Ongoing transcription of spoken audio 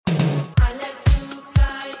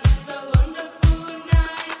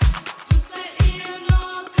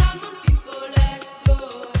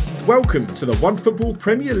Welcome to the OneFootball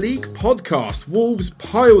Premier League podcast. Wolves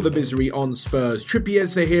pile the misery on Spurs.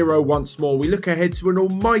 Trippier's the hero once more. We look ahead to an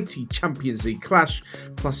almighty Champions League clash,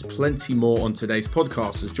 plus plenty more on today's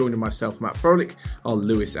podcast. As joining myself, Matt Frohlich, are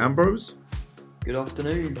Lewis Ambrose. Good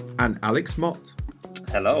afternoon. And Alex Mott.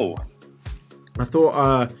 Hello. I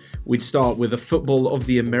thought we'd start with a football of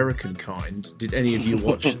the American kind. Did any of you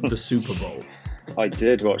watch the Super Bowl? I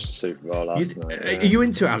did watch the Super Bowl last night. Yeah. Are you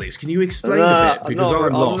into it, Alex? Can you explain a bit? Because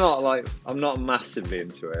I'm lost. I'm not massively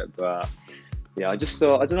into it, but yeah, I just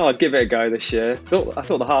thought, I don't know, I'd give it a go this year. I thought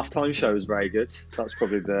the halftime show was very good. That's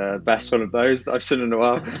probably the best one of those that I've seen in a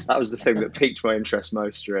while. That was the thing that piqued my interest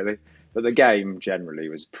most, really. But the game generally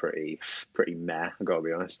was pretty meh, I've got to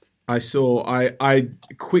be honest. I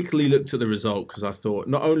quickly looked at the result because I thought,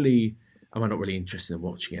 not only am I not really interested in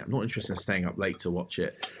watching it, I'm not interested in staying up late to watch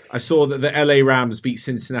it. I saw that the LA Rams beat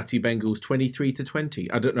Cincinnati Bengals 23-20.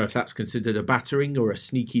 I don't know if that's considered a battering or a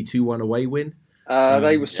sneaky 2-1 away win.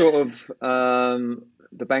 They were sort of,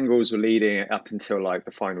 the Bengals were leading it up until like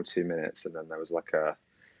the final 2 minutes, and then there was like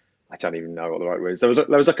I don't even know what the right word is. There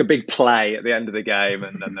was like a big play at the end of the game,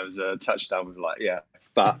 and then there was a touchdown with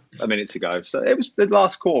but a minute to go. So it was, the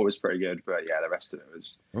last quarter was pretty good, but yeah, the rest of it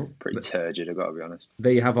was pretty turgid, I've got to be honest.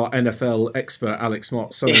 There you have our NFL expert, Alex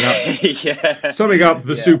Mott, summing up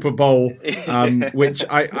the Super Bowl, which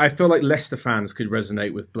I feel like Leicester fans could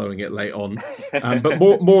resonate with blowing it late on. But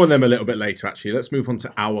more on them a little bit later, actually. Let's move on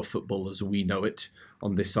to our football as we know it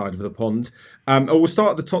on this side of the pond. We'll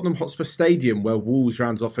start at the Tottenham Hotspur Stadium, where Wolves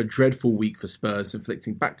rounds off a dreadful week for Spurs,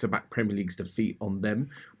 inflicting back-to-back Premier League's defeat on them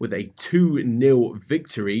with a 2-0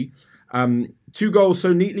 victory. 2 goals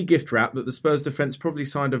so neatly gift-wrapped that the Spurs defence probably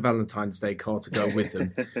signed a Valentine's Day card to go with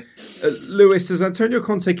them. Lewis, does Antonio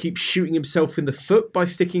Conte keep shooting himself in the foot by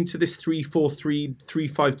sticking to this 3-4-3,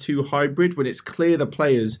 3-5-2 hybrid when it's clear the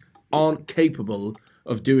players aren't capable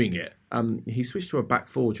of doing it? He switched to a back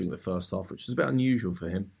four during the first half, which is a bit unusual for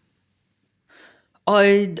him.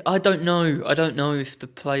 I don't know. I don't know if the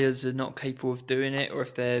players are not capable of doing it, or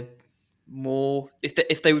if they're more,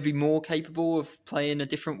 if they would be more capable of playing a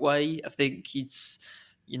different way. I think he's,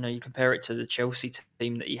 you compare it to the Chelsea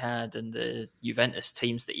team that he had, and the Juventus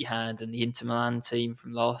teams that he had, and the Inter Milan team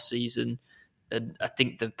from last season. And I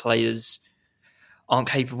think the players aren't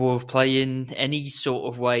capable of playing any sort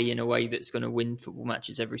of way in a way that's going to win football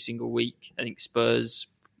matches every single week. I think Spurs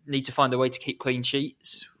need to find a way to keep clean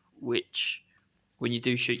sheets, which, when you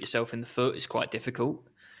do shoot yourself in the foot, is quite difficult.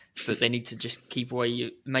 But they need to just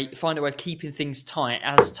find a way of keeping things tight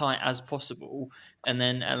as possible, and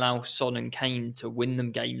then allow Son and Kane to win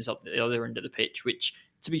them games up the other end of the pitch, which,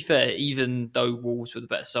 to be fair, even though Wolves were the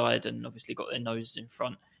better side and obviously got their noses in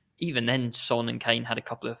front, even then, Son and Kane had a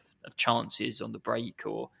couple of chances on the break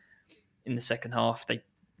or in the second half. They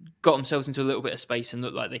got themselves into a little bit of space and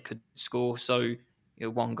looked like they could score. So,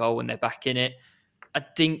 1 goal and they're back in it. I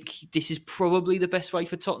think this is probably the best way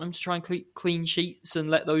for Tottenham to try and clean sheets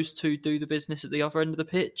and let those two do the business at the other end of the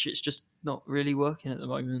pitch. It's just not really working at the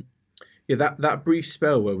moment. Yeah, that brief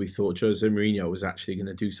spell where we thought Jose Mourinho was actually going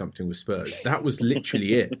to do something with Spurs, that was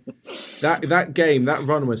literally it. That game, that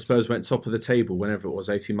run when Spurs went top of the table, whenever it was,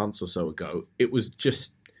 18 months or so ago, it was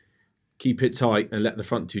just keep it tight and let the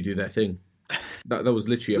front two do their thing. That was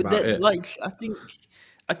literally about it. I think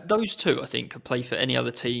those two, could play for any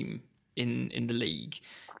other team in the league.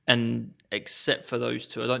 And except for those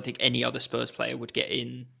two, I don't think any other Spurs player would get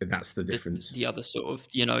in. That's the difference. The other sort of,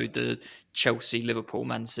 the Chelsea, Liverpool,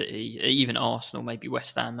 Man City, even Arsenal, maybe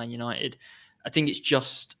West Ham, Man United. I think it's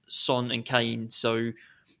just Son and Kane. So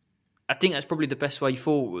I think that's probably the best way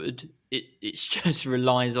forward. It just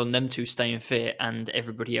relies on them two staying fit and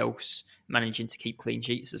everybody else managing to keep clean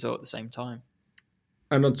sheets as well at the same time.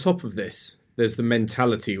 And on top of this, there's the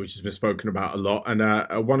mentality, which has been spoken about a lot.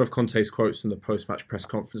 And one of Conte's quotes from the post-match press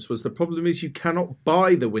conference was, the problem is you cannot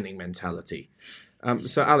buy the winning mentality.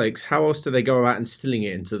 So, Alex, how else do they go about instilling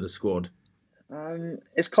it into the squad?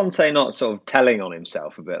 Is Conte not sort of telling on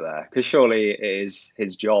himself a bit there? Because surely it is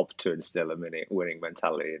his job to instill a winning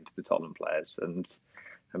mentality into the Tottenham players. And,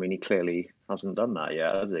 he clearly hasn't done that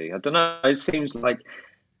yet, has he? I don't know.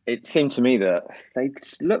 It seemed to me that they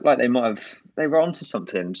just looked like they were onto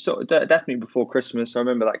something. Sort of definitely before Christmas. I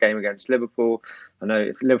remember that game against Liverpool. I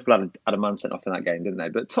know Liverpool had a man sent off in that game, didn't they?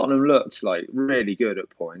 But Tottenham looked like really good at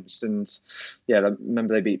points. And yeah, I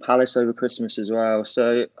remember they beat Palace over Christmas as well.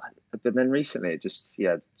 So, but then recently,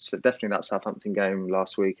 so definitely that Southampton game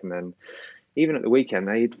last week, and then even at the weekend,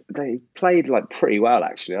 they played like pretty well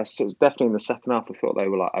actually. Definitely in the second half, I thought they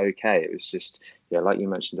were like okay. It was just like you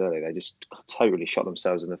mentioned earlier, they just totally shot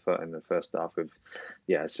themselves in the foot in the first half with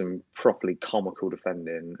some properly comical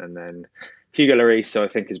defending, and then Hugo Lloris, I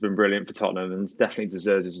think, has been brilliant for Tottenham and definitely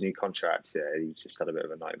deserves his new contract. Yeah, he just had a bit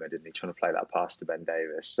of a nightmare, didn't he, trying to play that pass to Ben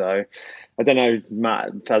Davies. So I don't know,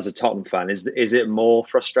 Matt, as a Tottenham fan, is it more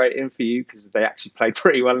frustrating for you because they actually played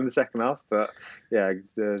pretty well in the second half? But yeah,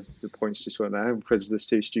 the points just weren't there because there's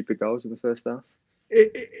 2 stupid goals in the first half.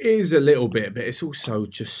 It is a little bit, but it's also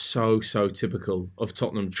just so typical of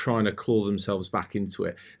Tottenham trying to claw themselves back into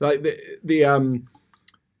it. Like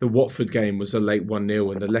the Watford game was a late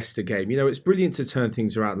 1-0 and the Leicester game. You know, it's brilliant to turn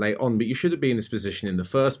things around late on, but you shouldn't be in this position in the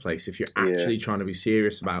first place if you're actually trying to be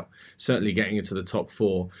serious about certainly getting into the top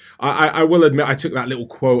 4. I will admit I took that little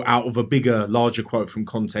quote out of a larger quote from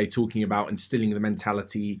Conte talking about instilling the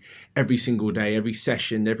mentality every single day, every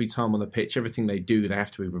session, every time on the pitch, everything they do, they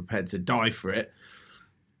have to be prepared to die for it.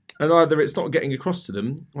 And either it's not getting across to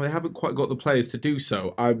them or they haven't quite got the players to do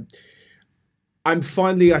so. I'm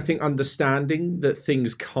finally, I think, understanding that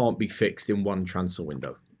things can't be fixed in one transfer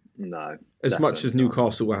window. No. As much as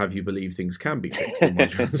Newcastle will have you believe things can be fixed in one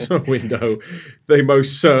transfer window, they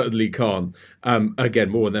most certainly can't.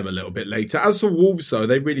 Again, more on them a little bit later. As for Wolves, though,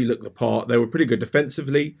 they really looked the part. They were pretty good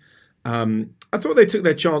defensively. I thought they took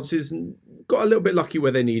their chances and got a little bit lucky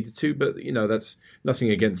where they needed to, but, you know, that's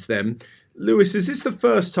nothing against them. Lewis, is this the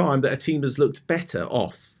first time that a team has looked better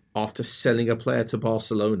off after selling a player to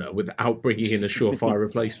Barcelona without bringing in a surefire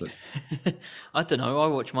replacement? I don't know. I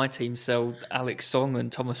watch my team sell Alex Song and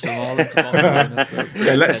Thomas Lamar to Barcelona.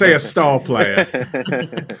 Okay, let's say a star player.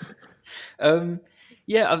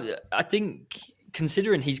 I think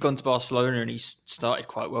considering he's gone to Barcelona and he's started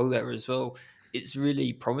quite well there as well, it's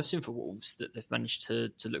really promising for Wolves that they've managed to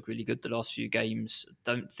look really good the last few games.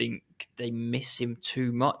 Don't think they miss him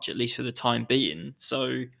too much, at least for the time being.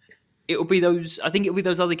 So it'll be those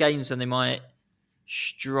other games when they might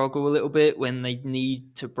struggle a little bit, when they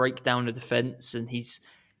need to break down the defence. And he's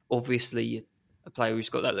obviously a player who's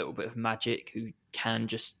got that little bit of magic, who can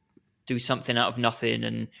just do something out of nothing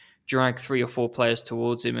and drag 3 or 4 players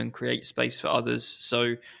towards him and create space for others.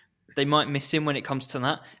 So they might miss him when it comes to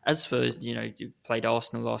that. As for, you played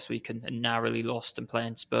Arsenal last week and narrowly lost, and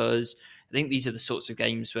playing Spurs, I think these are the sorts of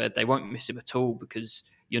games where they won't miss him at all because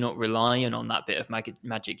you're not relying on that bit of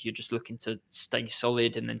magic. You're just looking to stay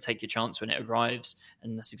solid and then take your chance when it arrives.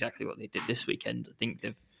 And that's exactly what they did this weekend. I think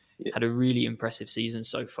they've had a really impressive season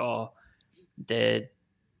so far. Their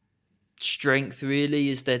strength really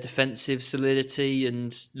is their defensive solidity,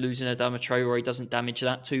 and losing Adama Traore doesn't damage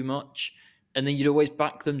that too much. And then you'd always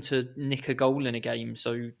back them to nick a goal in a game.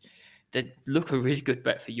 So they look a really good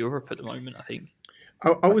bet for Europe at the moment, I think.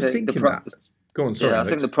 I was thinking that. Go on, sorry. Yeah, I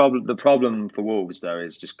think the problem for Wolves, though,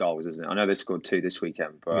 is just goals, isn't it? I know they scored 2 this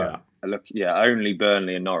weekend, but only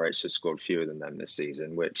Burnley and Norwich have scored fewer than them this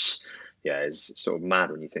season, which, is sort of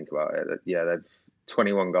mad when you think about it. They've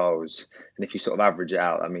 21 goals, and if you sort of average it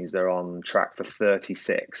out, that means they're on track for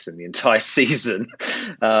 36 in the entire season.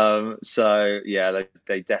 They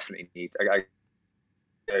definitely need.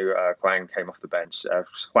 Kwang came off the bench.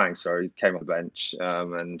 Came off the bench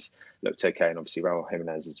and looked okay. And obviously, Raul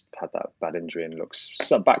Jimenez has had that bad injury and looks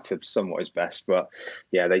back to somewhat his best. But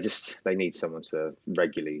they need someone to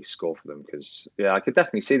regularly score for them, because I could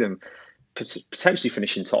definitely see them potentially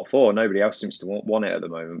finishing top 4. Nobody else seems to want it at the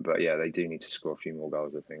moment, but they do need to score a few more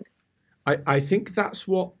goals, I think. I think that's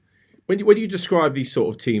what, when you describe these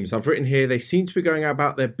sort of teams, I've written here, they seem to be going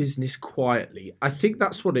about their business quietly. I think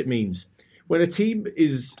that's what it means. When a team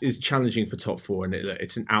is challenging for top 4 and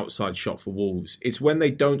it's an outside shot for Wolves, it's when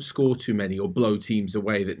they don't score too many or blow teams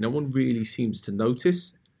away that no one really seems to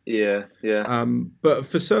notice. Yeah. But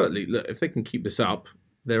for certainly, look, if they can keep this up,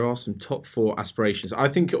 there are some top 4 aspirations. I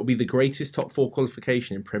think it will be the greatest top 4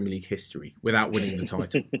 qualification in Premier League history without winning the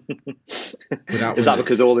title. Is that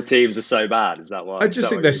because all the teams are so bad? Is that why? I just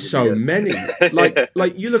think there's so many.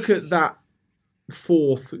 Like you look at that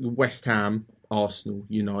 4th: West Ham, Arsenal,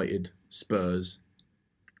 United, Spurs,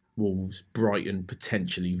 Wolves, Brighton,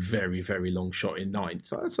 potentially very, very long shot in 9th.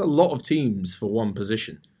 That's a lot of teams for one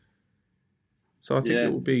position. So I think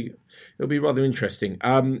it'll be rather interesting.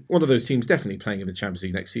 One of those teams definitely playing in the Champions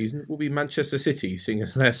League next season will be Manchester City, seeing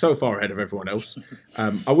as they're so far ahead of everyone else.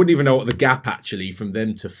 I wouldn't even know what the gap actually from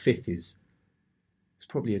them to 5th is. It's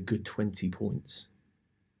probably a good 20 points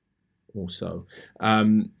or so.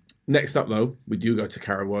 Next up, though, we do go to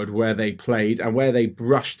Carrow Road, where they played and where they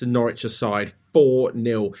brushed Norwich aside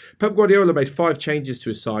 4-0. Pep Guardiola made 5 changes to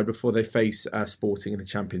his side before they face Sporting in the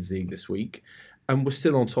Champions League this week, and we're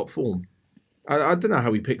still on top form. I don't know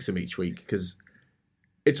how he picks them each week, because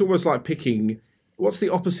it's almost like picking, what's the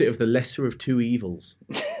opposite of the lesser of 2 evils?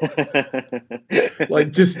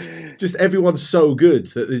 Like just everyone's so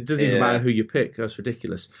good that it doesn't even matter who you pick. That's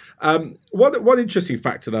ridiculous. One interesting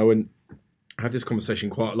factor, though, and I have this conversation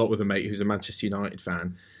quite a lot with a mate who's a Manchester United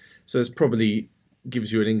fan. So it's probably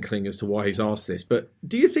gives you an inkling as to why he's asked this. But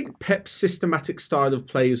do you think Pep's systematic style of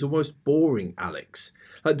play is almost boring, Alex?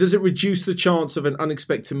 Like, does it reduce the chance of an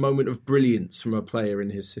unexpected moment of brilliance from a player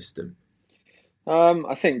in his system?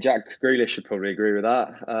 I think Jack Grealish should probably agree with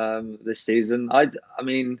that this season. I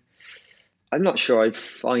mean, I'm not sure I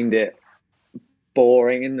find it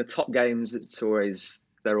boring. In the top games,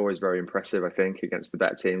 they're always very impressive, I think, against the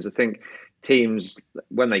better teams. I think teams,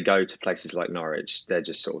 when they go to places like Norwich, they're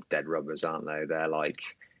just sort of dead rubbers, aren't they? They're like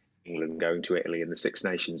England going to Italy in the Six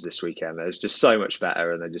Nations this weekend. They're just so much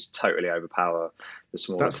better, and they just totally overpower the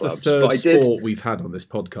smaller clubs. That's the third sport we've had on this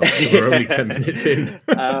podcast. So we're only 10 minutes in.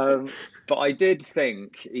 But I did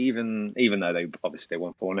think, even though they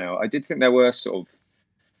won 4-0, I did think there were sort of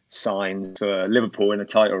signs for Liverpool in a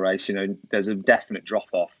title race. You know, there's a definite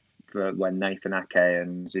drop-off when Nathan Ake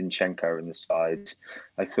and Zinchenko are in the side.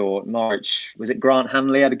 I thought Norwich, was it Grant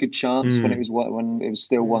Hanley had a good chance when it was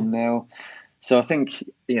still 1-0. So I think,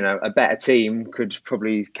 you know, a better team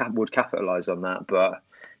would capitalise on that. But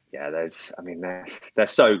yeah, they're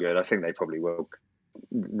so good. I think they probably will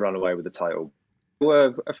run away with the title. There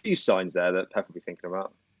were a few signs there that Pep will be thinking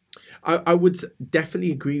about. I would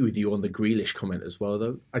definitely agree with you on the Grealish comment as well,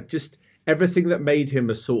 though. Everything that made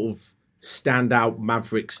him a sort of standout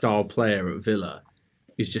Maverick-style player at Villa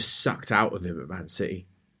is just sucked out of him at Man City.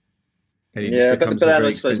 And he just becomes but a then very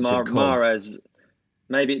I suppose expensive Mahrez,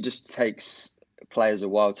 maybe it just takes players a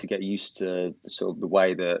while to get used to the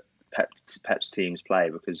way that Pep's teams play,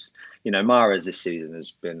 because, you know, Mahrez this season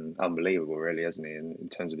has been unbelievable, really, hasn't he, in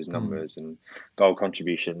terms of his numbers and goal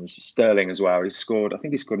contributions. Sterling as well. I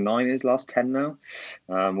think he scored 9 in his last 10 now,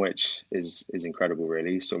 which is incredible,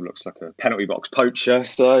 really. He sort of looks like a penalty box poacher.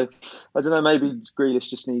 So I don't know, maybe Grealish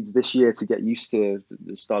just needs this year to get used to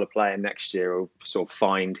the style of play, and next year will sort of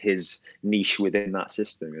find his niche within that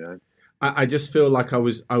system, you know. I just feel like I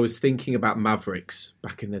was thinking about Mavericks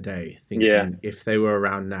back in the day, thinking if they were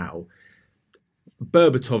around now.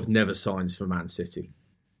 Berbatov never signs for Man City.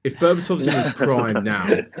 If Berbatov's in his prime now,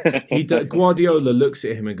 Guardiola looks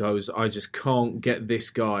at him and goes, I just can't get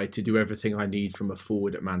this guy to do everything I need from a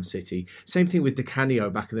forward at Man City. Same thing with Di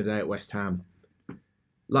Canio back in the day at West Ham.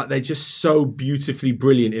 Like, they're just so beautifully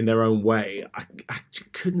brilliant in their own way. I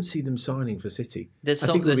couldn't see them signing for City. I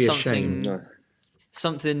think it would be a shame.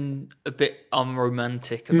 Something a bit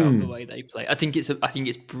unromantic about the way they play. I think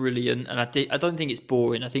it's brilliant, and I don't think it's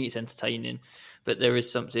boring. I think it's entertaining, but there is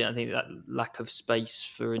something. I think that lack of space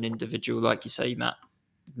for an individual, like you say, Matt,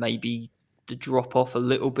 maybe to drop off a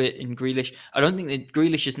little bit in Grealish. I don't think that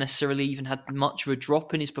Grealish has necessarily even had much of a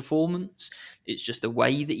drop in his performance. It's just the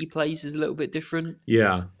way that he plays is a little bit different.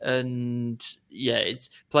 Yeah, and it's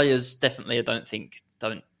players definitely. I don't think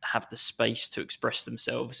don't have the space to express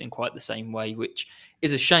themselves in quite the same way, which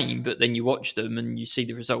is a shame. But then you watch them and you see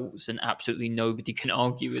the results, and absolutely nobody can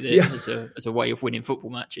argue with it as a way of winning football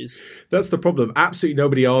matches. That's the problem. Absolutely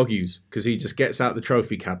nobody argues, because he just gets out the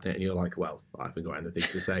trophy cabinet and you're like, well, I haven't got anything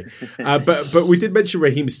to say. But we did mention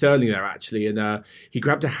Raheem Sterling there, actually, and he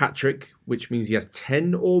grabbed a hat-trick, which means he has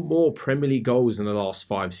 10 or more Premier League goals in the last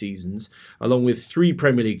 5 seasons, along with 3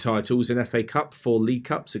 Premier League titles, an FA Cup, 4 League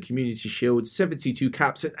Cups, a Community Shield, 72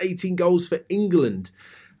 caps and 18 goals for England.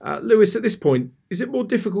 Lewis, at this point, is it more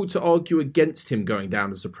difficult to argue against him going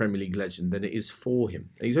down as a Premier League legend than it is for him?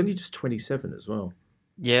 He's only just 27 as well.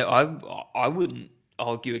 Yeah, I wouldn't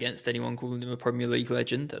argue against anyone calling him a Premier League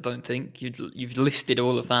legend. I don't think you've listed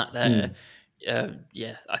all of that there.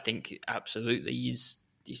 I think absolutely he's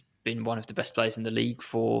been one of the best players in the league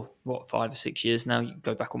for 5 or 6 years now. You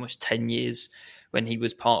go back almost 10 years when he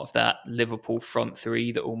was part of that Liverpool front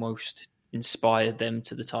three that almost inspired them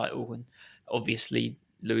to the title. And obviously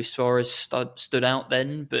Luis Suarez stood out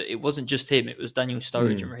then, but it wasn't just him. It was Daniel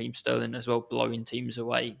Sturridge and Raheem Sterling as well, blowing teams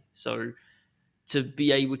away. So to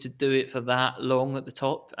be able to do it for that long at the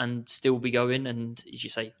top and still be going, and as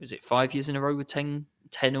you say, was it 5 years in a row with 10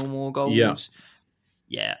 or more goals?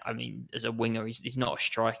 Yeah, I mean, as a winger, he's not a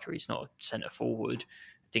striker. He's not a centre forward.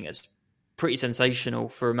 I think that's pretty sensational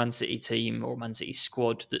for a Man City team or a Man City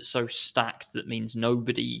squad that's so stacked that means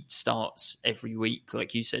nobody starts every week.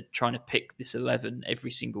 Like you said, trying to pick this 11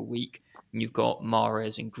 every single week. And you've got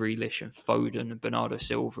Mahrez and Grealish and Foden and Bernardo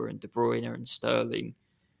Silva and De Bruyne and Sterling.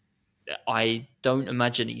 I don't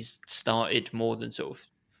imagine he's started more than sort of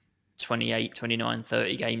 28, 29,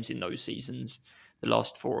 30 games in those seasons, the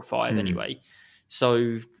last 4 or 5 anyway.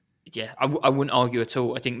 So, yeah, I wouldn't argue at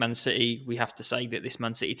all. I think Man City, we have to say that this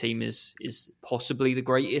Man City team is possibly the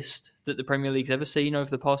greatest that the Premier League's ever seen over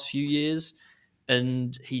the past few years.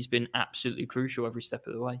 And he's been absolutely crucial every step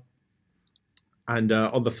of the way. And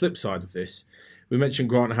on the flip side of this, we mentioned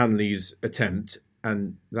Grant Hanley's attempt,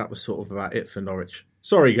 and that was sort of about it for Norwich.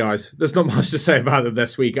 Sorry, guys. There's not much to say about them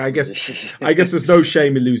this week. I guess there's no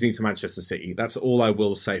shame in losing to Manchester City. That's all I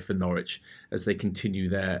will say for Norwich as they continue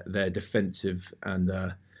their defensive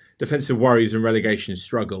worries and relegation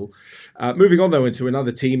struggle. Moving on, though, into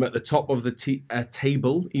another team at the top of the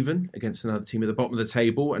table, even, against another team at the bottom of the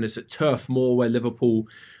table, and it's at Turf Moor, where Liverpool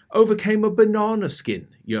overcame a banana skin,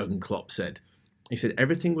 Jurgen Klopp said. He said,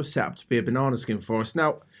 everything was set up to be a banana skin for us.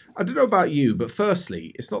 Now, I don't know about you, but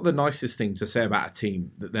firstly, it's not the nicest thing to say about a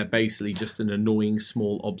team that they're basically just an annoying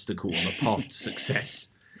small obstacle on a path to success.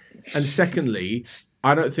 And secondly,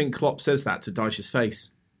 I don't think Klopp says that to Dyche's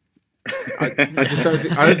face. I just don't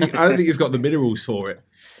think. I don't think he's got the minerals for it.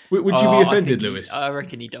 Would you be offended, Lewis? I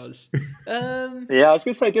reckon he does. Yeah, I was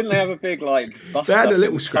going to say, didn't they have a big bust? They had a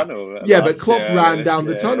little scrap. Yeah, but Klopp ran down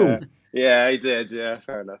the tunnel. Yeah, he did. Yeah,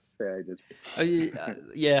 fair enough. Yeah, he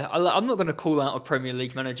did. I'm not going to call out a Premier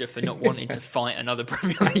League manager for not wanting to fight another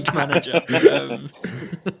Premier League manager.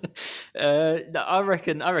 I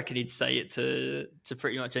reckon he'd say it to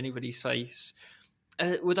pretty much anybody's face.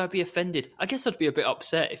 Would I be offended? I guess I'd be a bit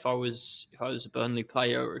upset if I was a Burnley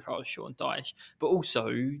player or if I was Sean Dyche. But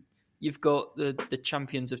also, you've got the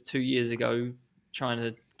champions of 2 years ago trying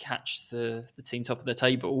to catch the team top of the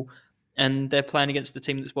table, and they're playing against the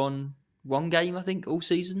team that's won one game, I think, all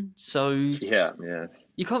season. So yeah,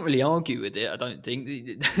 you can't really argue with it. I don't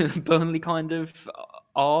think Burnley kind of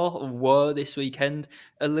were this weekend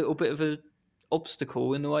a little bit of an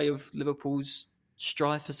obstacle in the way of Liverpool's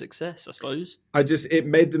strive for success, I suppose. It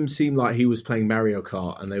made them seem like he was playing Mario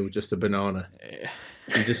Kart and they were just a banana. Yeah.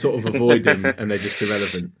 You just sort of avoid them and they're just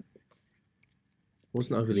irrelevant.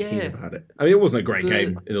 Wasn't overly keen about it. I mean, it wasn't a great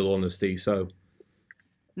game, in all honesty. So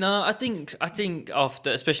no, I think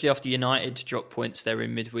especially after United dropped points there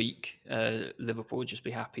in midweek, Liverpool would just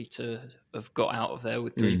be happy to have got out of there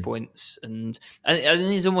with 3 points, and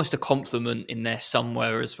there's almost a compliment in there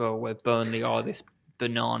somewhere as well, where Burnley are this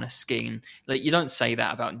banana skin. Like, you don't say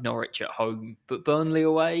that about Norwich at home, but Burnley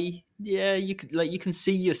away, yeah, you can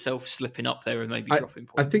see yourself slipping up there and maybe dropping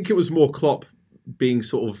points. I think it was more Klopp being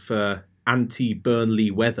sort of anti-Burnley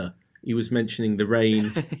weather. He was mentioning the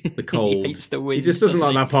rain, the cold. He hates the wind. He just doesn't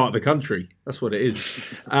like that part of the country. That's what it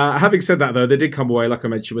is. Having said that, though, they did come away, like I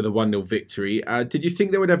mentioned, with a 1-0 victory. Did you think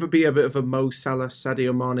there would ever be a bit of a Mo Salah,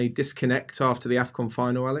 Sadio Mane disconnect after the AFCON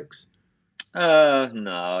final, Alex?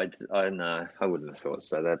 No, I wouldn't have thought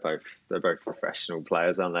so. They're both professional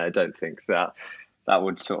players, aren't they? I don't think that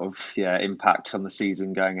would sort of impact on the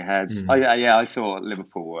season going ahead. I thought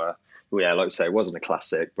Liverpool were, like I say, it wasn't a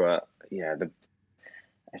classic, but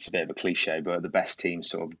it's a bit of a cliche, but the best teams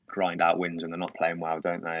sort of grind out wins when they're not playing well,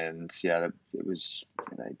 don't they? And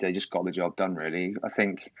they just got the job done, really. I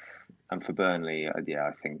think, and for Burnley,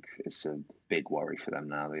 I think it's a big worry for them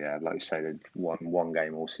now. Yeah, like you say, they've won one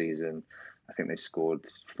game all season. I think they scored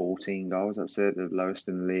 14 goals. That's it, the lowest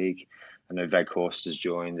in the league. I know Weghorst has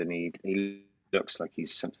joined, and he looks like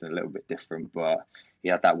he's something a little bit different, but he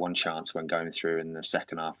had that one chance when going through in the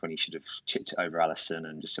second half when he should have chipped it over Alisson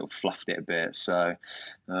and just sort of fluffed it a bit. So,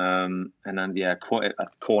 and then a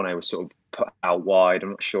corner was sort of put out wide. I'm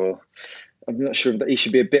not sure that he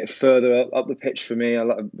should be a bit further up the pitch for me. I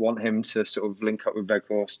want him to sort of link up with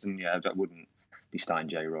Weghorst, and that wouldn't be starting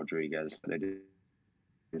Jay Rodriguez. They did.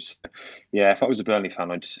 So, if I was a Burnley fan,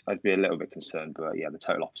 I'd be a little bit concerned. But the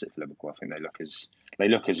total opposite for Liverpool. I think they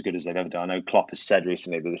look as good as they've ever done. I know Klopp has said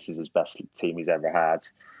recently that this is his best team he's ever had,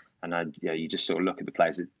 and you just sort of look at the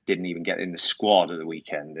players that didn't even get in the squad at the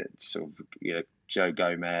weekend. It's sort of Joe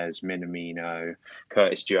Gomez, Minamino,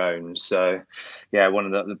 Curtis Jones. So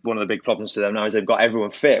one of the big problems to them now is they've got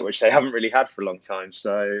everyone fit, which they haven't really had for a long time.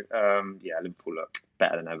 So Liverpool look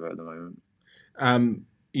better than ever at the moment.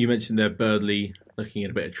 You mentioned they're Burnley looking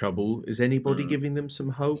in a bit of trouble. Is anybody giving them some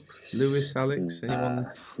hope? Lewis, Alex, anyone?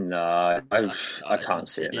 No, I can't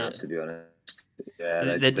see it now, to be honest.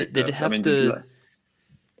 Yeah, they'd have to.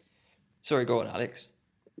 Sorry, go on, Alex.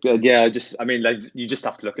 Yeah, you just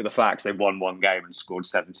have to look at the facts. They've won one game and scored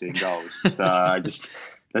 17 goals. So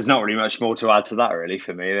there's not really much more to add to that, really,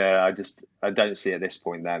 for me. I don't see at this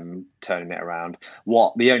point them turning it around.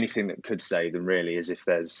 The only thing that could save them really is if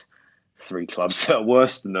there's 3 clubs that are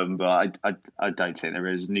worse than them, but I don't think there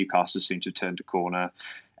is. Newcastle seem to have turned a corner.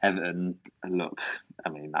 Everton,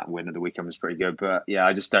 that win of the weekend was pretty good, but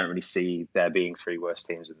I just don't really see there being 3 worse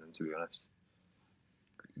teams than them, to be honest.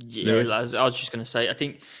 Yeah, I was just going to say, I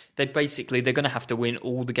think they're going to have to win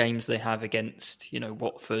all the games they have against,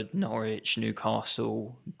 Watford, Norwich,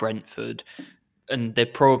 Newcastle, Brentford, and they're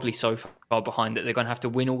probably so far behind that they're going to have to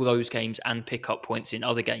win all those games and pick up points in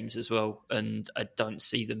other games as well. And I don't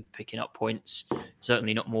see them picking up points,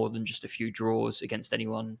 certainly not more than just a few draws against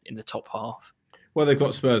anyone in the top half. Well, they've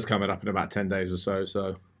got Spurs coming up in about 10 days or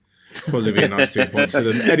so probably be a nice 2 points to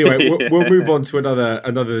them. Anyway, we'll move on to another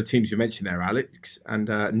of the teams you mentioned there, Alex, and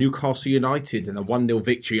Newcastle United in a 1-0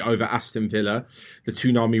 victory over Aston Villa. The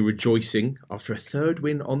Toonami rejoicing after a third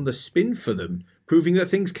win on the spin for them, proving that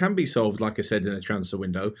things can be solved, like I said, in the transfer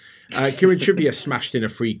window. Kieran Trippier smashed in a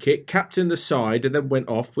free kick, captained the side, and then went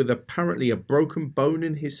off with apparently a broken bone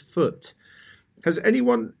in his foot. Has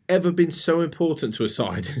anyone ever been so important to a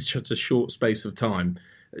side in such a short space of time?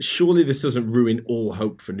 Surely this doesn't ruin all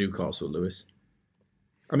hope for Newcastle, Lewis.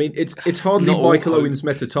 I mean, it's hardly Michael Owen's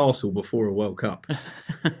metatarsal before a World Cup.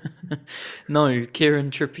 No, Kieran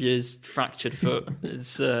Trippier's fractured foot.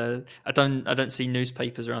 It's I don't see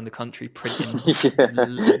newspapers around the country printing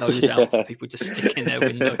those out for people to stick in their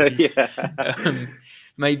windows.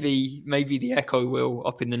 Maybe the Echo will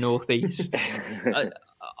up in the northeast.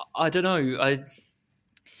 I don't know.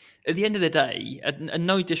 At the end of the day, and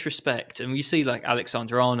no disrespect, and we see like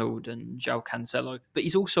Alexander-Arnold and João Cancelo, but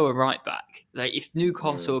he's also a right back. Like if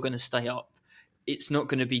Newcastle are going to stay up, it's not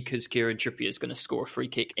going to be because Kieran Trippier is going to score a free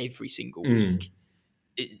kick every single week.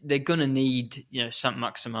 They're going to need,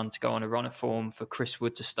 Saint-Maximin to go on a run of form, for Chris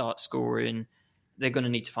Wood to start scoring. They're going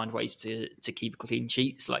to need to find ways to keep clean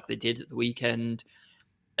sheets like they did at the weekend.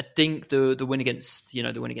 I think the win against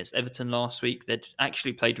Everton last week, they'd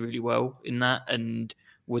actually played really well in that and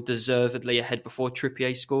were deservedly ahead before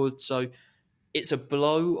Trippier scored. So it's a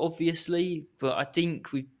blow, obviously, but I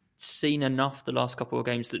think we've seen enough the last couple of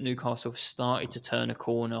games that Newcastle have started to turn a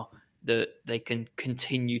corner that they can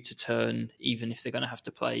continue to turn, even if they're going to have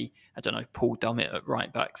to play, Paul Dummett at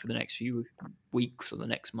right back for the next few weeks or the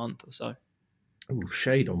next month or so. Oh,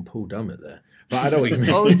 shade on Paul Dummett there. But I know what you mean.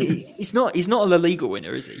 Oh, he's not a La Liga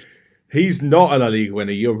winner, is he? He's not a La Liga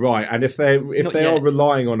winner. You're right. And if they are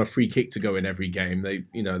relying on a free kick to go in every game,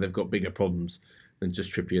 they've got bigger problems than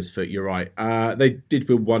just Trippier's foot. You're right. They did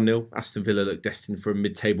win 1-0. Aston Villa look destined for a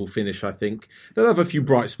mid-table finish, I think. They'll have a few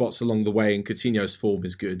bright spots along the way, and Coutinho's form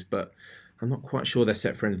is good, but I'm not quite sure they're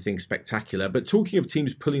set for anything spectacular. But talking of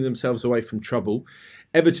teams pulling themselves away from trouble,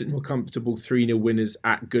 Everton were comfortable 3-0 winners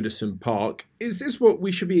at Goodison Park. Is this what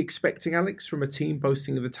we should be expecting, Alex, from a team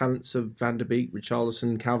boasting of the talents of Van der Beek,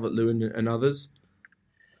 Richarlison, Calvert-Lewin and others?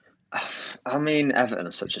 I mean, Everton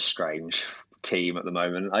are such a strange team at the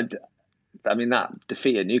moment. I mean, that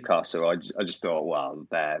defeat at Newcastle, I just thought, well,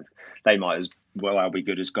 they might as well be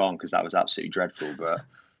good as gone, because that was absolutely dreadful. But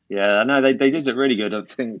yeah, no, they did it really good. I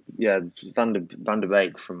think, Van der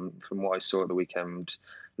Beek, from what I saw at the weekend,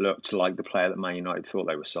 looked like the player that Man United thought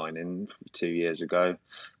they were signing 2 years ago.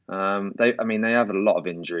 They have a lot of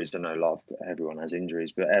injuries. I know everyone has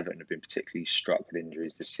injuries, but Everton have been particularly struck with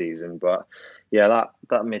injuries this season. But yeah,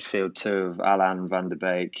 that midfield two of Alan, Van der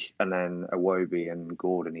Beek, and then Iwobi and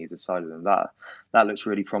Gordon either side of them, that looks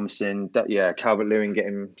really promising. Calvert-Lewin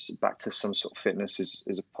getting back to some sort of fitness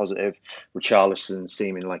is a positive. Richarlison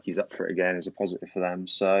seeming like he's up for it again is a positive for them.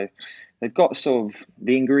 So they've got sort of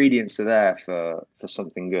the ingredients are there for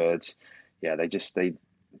something good. Yeah, they just need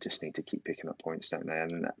to keep picking up points, don't they?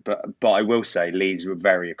 But I will say Leeds were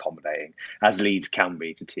very accommodating, as Leeds can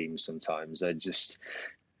be to teams sometimes. They're just,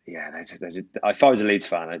 if I was a Leeds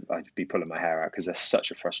fan, I'd be pulling my hair out, because they're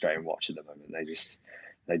such a frustrating watch at the moment.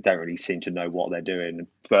 They don't really seem to know what they're doing.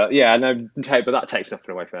 But yeah, but that takes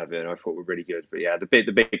nothing away from Everton. I thought were really good. But yeah, the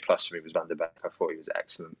big plus for me was Van der Beek. I thought he was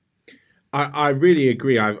excellent. I really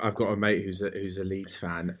agree. I've got a mate who's a Leeds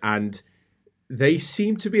fan, and they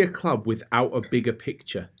seem to be a club without a bigger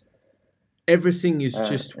picture. Everything is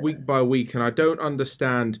just week by week, and I don't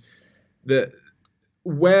understand how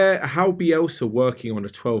Bielsa working on a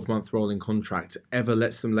 12-month rolling contract ever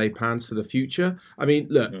lets them lay plans for the future. I mean,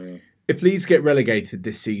 look, if Leeds get relegated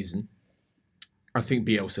this season, I think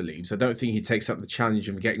Bielsa leaves. I don't think he takes up the challenge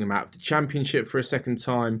of getting them out of the Championship for a second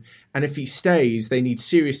time. And if he stays, they need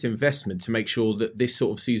serious investment to make sure that this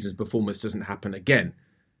sort of season's performance doesn't happen again.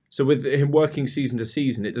 So with him working season to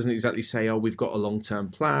season, it doesn't exactly say, we've got a long-term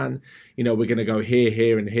plan. We're going to go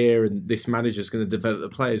here, and here, and this manager's going to develop the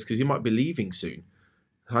players, because he might be leaving soon.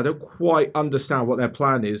 I don't quite understand what their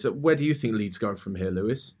plan is. Where do you think Leeds go from here,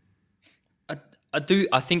 Lewis? I do.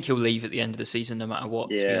 I think he'll leave at the end of the season, no matter what,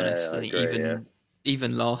 to be honest. I think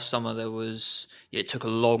even last summer, it took a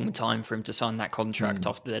long time for him to sign that contract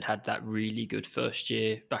after they'd had that really good first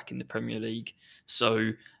year back in the Premier League.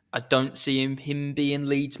 So I don't see him being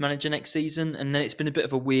Leeds manager next season. And then it's been a bit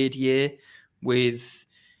of a weird year with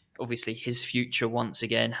obviously his future once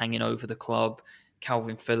again hanging over the club.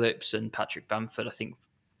 Calvin Phillips and Patrick Bamford, I think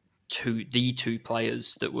the two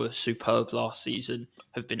players that were superb last season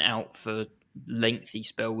have been out for lengthy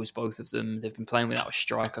spells, both of them. They've been playing without a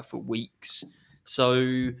striker for weeks.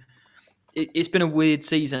 So it's been a weird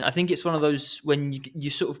season. I think it's one of those when you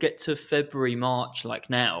sort of get to February, March like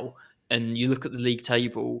now, and you look at the league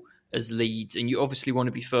table as Leeds, and you obviously want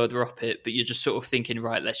to be further up it, but you're just sort of thinking,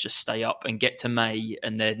 right, let's just stay up and get to May,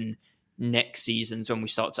 and then next season's when we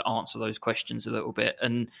start to answer those questions a little bit.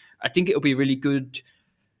 And I think it'll be a really good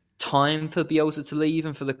time for Bielsa to leave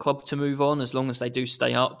and for the club to move on, as long as they do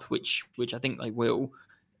stay up, which I think they will.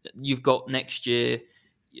 You've got next year.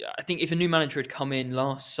 I think if a new manager had come in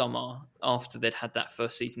last summer after they'd had that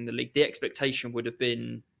first season in the league, the expectation would have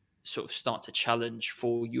been sort of start to challenge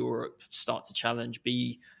for Europe, start to challenge,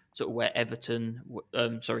 be sort of where Aston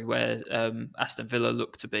Villa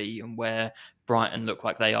look to be and where Brighton look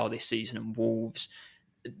like they are this season, and Wolves.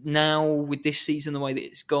 Now with this season, the way that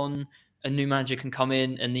it's gone, a new manager can come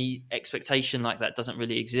in and the expectation like that doesn't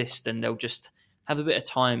really exist, and they'll just have a bit of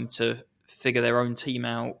time to figure their own team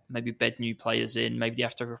out, maybe bed new players in, maybe they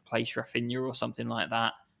have to replace Rafinha or something like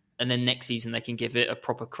that, and then next season they can give it a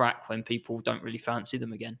proper crack when people don't really fancy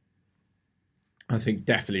them again. I think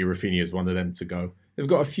definitely Rafinha is one of them to go. They've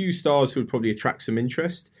got a few stars who would probably attract some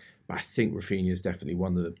interest, but I think Rafinha is definitely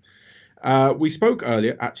one of them. We spoke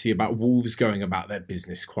earlier actually about Wolves going about their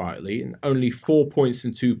business quietly, and only 4 points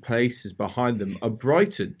and 2 places behind them are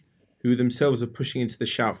Brighton, who themselves are pushing into the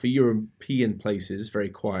shout for European places very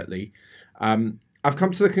quietly. I've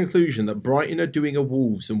come to the conclusion that Brighton are doing a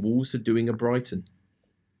Wolves and Wolves are doing a Brighton.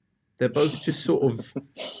 They're both just sort of...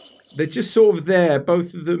 They're just sort of there,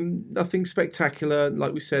 both of them, nothing spectacular.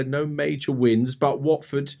 Like we said, no major wins, but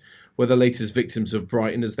Watford were the latest victims of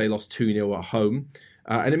Brighton as they lost 2-0 at home.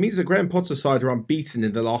 And it means the Graham Potter side are unbeaten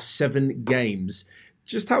in the last 7 games.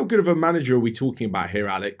 Just how good of a manager are we talking about here,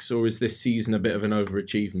 Alex? Or is this season a bit of an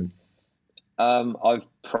overachievement? I've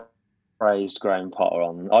praised Graham Potter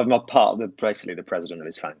I'm a part of basically the president of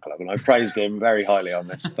his fan club, and I've praised him very highly on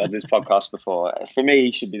this podcast before. For me,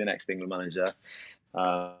 he should be the next England manager.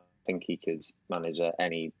 I think he could manage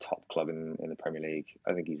any top club in the Premier League.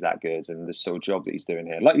 I think he's that good, and the sort of job that he's doing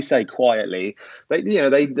here, like you say, quietly,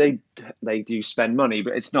 they do spend money,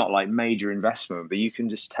 but it's not like major investment. But you can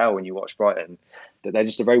just tell when you watch Brighton that they're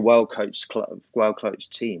just a very well coached club, well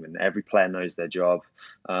coached team, and every player knows their job.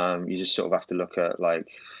 You just sort of have to look at like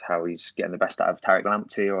how he's getting the best out of Tariq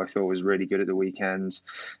Lamptey, who I thought was really good at the weekend.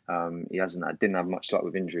 He didn't have much luck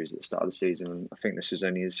with injuries at the start of the season. I think this was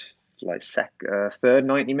only his third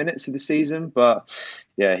 90 minutes of the season, but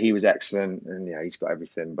yeah, he was excellent, and yeah, he's got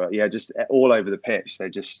everything. But yeah, just all over the pitch, they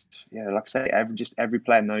just like I say, every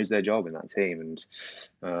player knows their job in that team,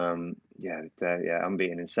 and they're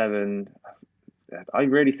unbeaten in 7. I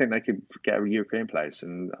really think they could get a European place,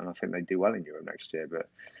 and I think they do well in Europe next year. But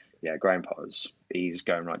yeah, Graham he's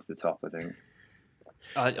going right to the top, I think.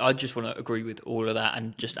 I just want to agree with all of that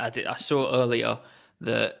and just add it. I saw earlier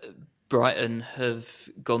that Brighton have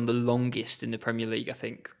gone the longest in the Premier League, I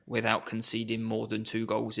think, without conceding more than 2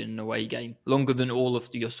 goals in an away game. Longer than all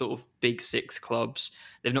of your sort of big 6 clubs.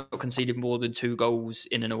 They've not conceded more than 2 goals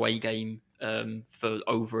in an away game for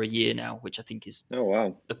over a year now, which I think is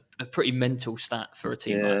a pretty mental stat for a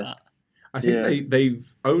team like that. I think they've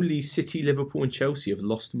only City, Liverpool and Chelsea have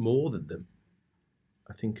lost more than them,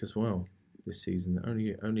 I think, as well, this season.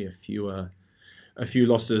 Only a few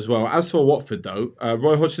losses as well. As for Watford, though,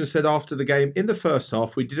 Roy Hodgson said after the game, in the first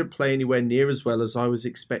half, we didn't play anywhere near as well as I was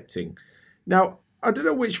expecting. Now, I don't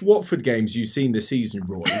know which Watford games you've seen this season,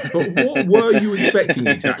 Roy, but what were you expecting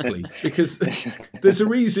exactly? Because there's a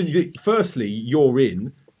reason, that, firstly, you're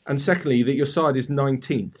in, and secondly, that your side is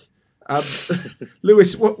 19th.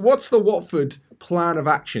 Lewis, what's the Watford plan of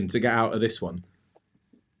action to get out of this one?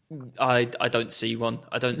 I don't see one.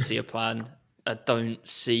 I don't see a plan. I don't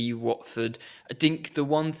see Watford. I think the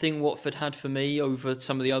one thing Watford had for me over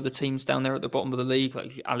some of the other teams down there at the bottom of the league,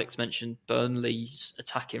 like Alex mentioned, Burnley's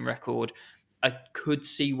attacking record, I could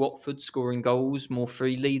see Watford scoring goals more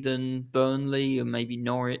freely than Burnley and maybe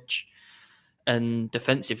Norwich. And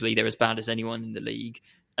defensively, they're as bad as anyone in the league.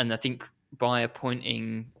 And I think by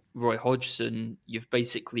appointing Roy Hodgson, you've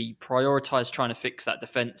basically prioritised trying to fix that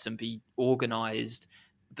defence and be organised,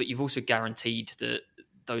 but you've also guaranteed that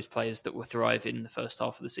those players that were thriving in the first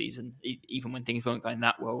half of the season, even when things weren't going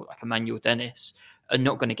that well, like Emmanuel Dennis, are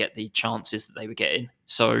not going to get the chances that they were getting.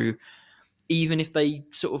 So even if they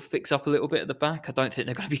sort of fix up a little bit at the back, I don't think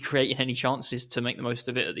they're going to be creating any chances to make the most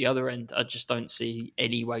of it at the other end. I just don't see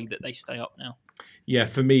any way that they stay up now. Yeah,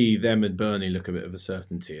 for me, them and Burnley look a bit of a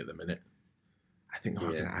certainty at the minute. I think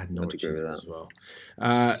I'm going to add Norwich in as well.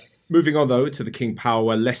 Moving on, though, to the King Power,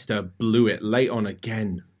 where Leicester blew it late on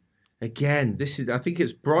again. This is, I think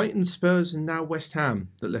it's Brighton, Spurs, and now West Ham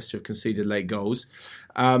that Leicester have conceded late goals.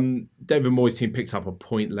 David Moyes' team picked up a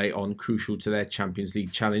point late on, crucial to their Champions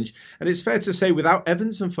League challenge. And it's fair to say, without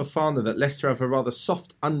Evans and Fofana, that Leicester have a rather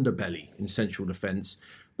soft underbelly in central defence.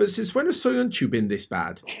 But since when has Soyuncu been this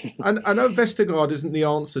bad? And I know Vestergaard isn't the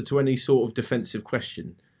answer to any sort of defensive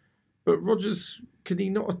question. But Rodgers, can he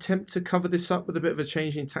not attempt to cover this up with a bit of a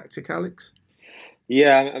change in tactic, Alex?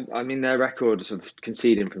 Yeah, I mean, their record of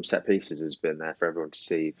conceding from set pieces has been there for everyone to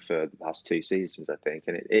see for the past 2 seasons, I think.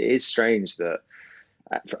 And it is strange that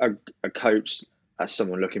a coach, as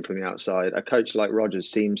someone looking from the outside, a coach like Rodgers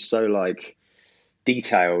seems so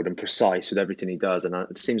detailed and precise with everything he does, and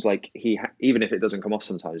it seems like even if it doesn't come off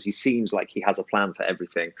sometimes, he seems like he has a plan for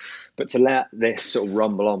everything. But to let this sort of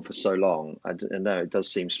rumble on for so long, I know it does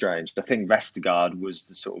seem strange. But I think Vestergaard was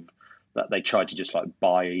the sort of that they tried to just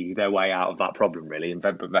buy their way out of that problem, really. And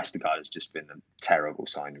Vestergaard has just been a terrible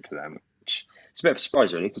signing for them, which it's a bit of a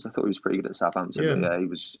surprise, really, because I thought he was pretty good at Southampton. Yeah, but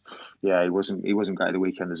he wasn't great at the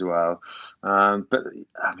weekend as well. But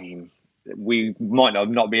I mean, we might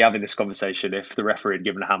not be having this conversation if the referee had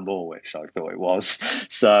given a handball, which I thought it was.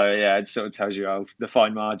 So yeah, it sort of tells you how the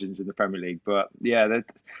fine margins in the Premier League. But yeah,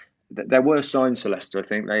 there were signs for Leicester. I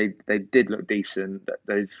think they did look decent.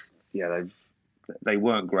 They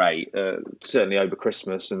weren't great, certainly over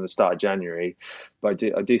Christmas and the start of January. But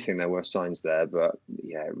I do think there were signs there. But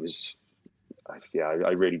yeah, it was. Yeah,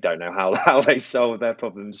 I really don't know how they solved their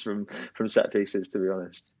problems from set pieces, to be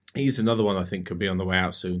honest. He's another one I think could be on the way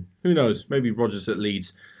out soon. Who knows? Maybe Rodgers at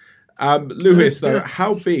Leeds. Lewis, though,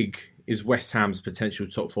 how big is West Ham's potential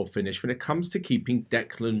top 4 finish when it comes to keeping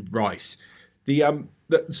Declan Rice? So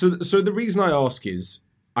the reason I ask is,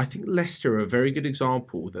 I think Leicester are a very good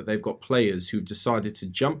example that they've got players who've decided to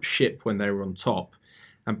jump ship when they were on top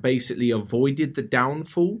and basically avoided the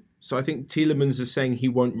downfall. So I think Tielemans is saying he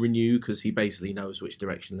won't renew because he basically knows which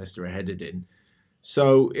direction Leicester are headed in.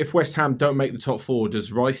 So if West Ham don't make the top 4,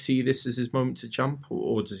 does Rice see this as his moment to jump,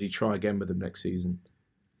 or does he try again with them next season?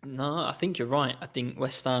 No, I think you're right. I think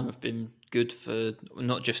West Ham have been good for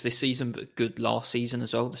not just this season, but good last season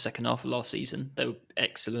as well. The second half of last season, they were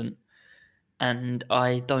excellent. And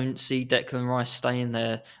I don't see Declan Rice staying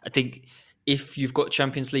there. I think if you've got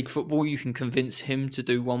Champions League football, you can convince him to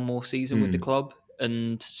do one more season with the club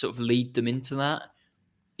and sort of lead them into that.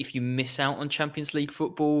 If you miss out on Champions League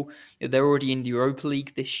football, they're already in the Europa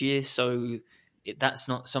League this year, so that's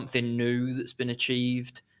not something new that's been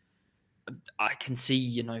achieved. I can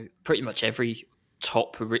see, pretty much every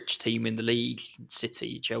top rich team in the league,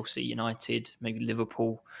 City, Chelsea, United, maybe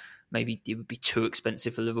Liverpool. Maybe it would be too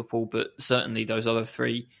expensive for Liverpool, but certainly those other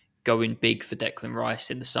 3 going big for Declan Rice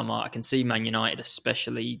in the summer. I can see Man United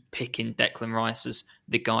especially picking Declan Rice as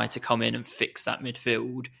the guy to come in and fix that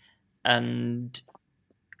midfield. And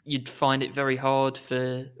you'd find it very hard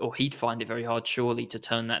he'd find it very hard, surely, to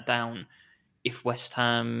turn that down if West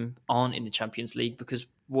Ham aren't in the Champions League, because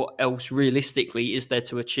what else realistically is there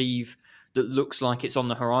to achieve that looks like it's on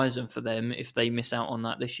the horizon for them if they miss out on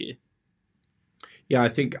that this year? Yeah, I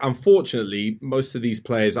think unfortunately most of these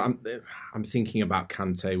players. I'm thinking about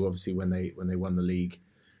Kante, obviously when they won the league.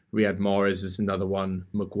 Riyad Mahrez is another one.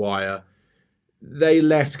 Maguire. They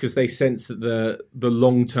left because they sensed that the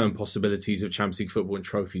long-term possibilities of Champions League football and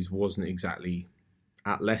trophies wasn't exactly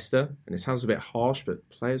at Leicester. And it sounds a bit harsh, but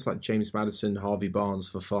players like James Maddison, Harvey Barnes,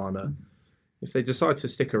 Fofana, if they decide to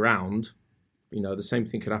stick around, the same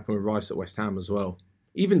thing could happen with Rice at West Ham as well.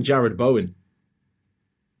 Even Jared Bowen.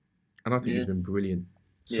 And I think he's been brilliant.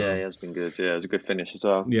 So, yeah, he has been good. Yeah, it was a good finish as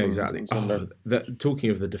well. Yeah, exactly. Talking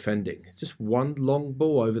of the defending, just one long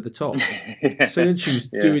ball over the top. So then she was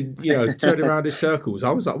doing, turning around in circles. I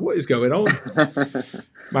was like, what is going on?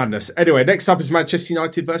 Madness. Anyway, next up is Manchester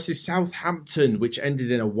United versus Southampton, which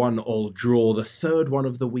ended in a 1-1 draw. The third one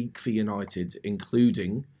of the week for United,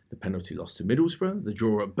 including the penalty loss to Middlesbrough, the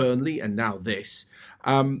draw at Burnley, and now this.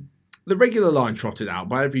 The regular line trotted out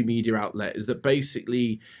by every media outlet is that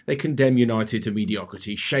basically they condemn United to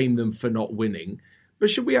mediocrity, shame them for not winning. But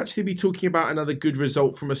should we actually be talking about another good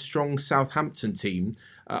result from a strong Southampton team?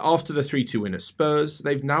 After the 3-2 win at Spurs,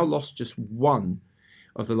 they've now lost just 1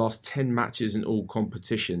 of the last 10 matches in all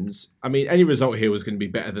competitions. I mean, any result here was going to be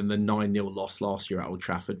better than the 9-0 loss last year at Old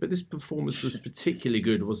Trafford. But this performance was particularly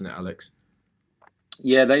good, wasn't it, Alex?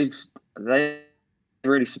 Yeah, they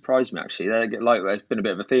really surprised me, actually. It's been a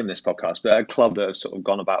bit of a theme in this podcast, but a club that have sort of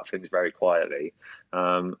gone about things very quietly,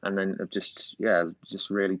 and then have just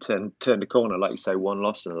really turned a corner. Like you say, 1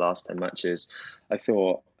 loss in the last 10 matches. I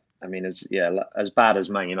thought, as bad as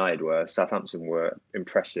Man United were, Southampton were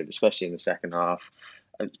impressive, especially in the second half.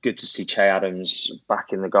 Good to see Che Adams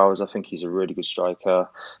back in the goals. I think he's a really good striker.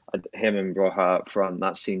 Him and Broha up front,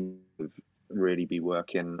 that seemed to really be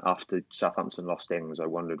working. After Southampton lost Ings, I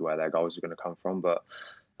wondered where their goals were going to come from. But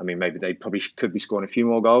I mean, maybe they probably could be scoring a few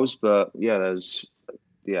more goals. But yeah,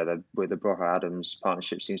 with the Broha Adams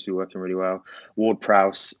partnership seems to be working really well.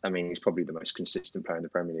 Ward-Prowse, I mean, he's probably the most consistent player in the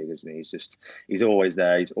Premier League, isn't he? He's always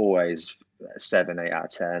there. He's always 7, 8 out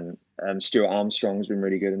of 10. Stuart Armstrong's been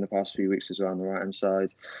really good in the past few weeks as well on the right hand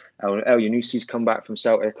side. El Yunusi's come back from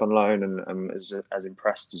Celtic on loan and has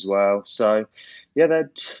impressed as well. So yeah,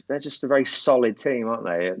 they're just a very solid team, aren't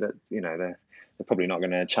they? That they're probably not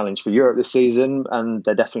going to challenge for Europe this season, and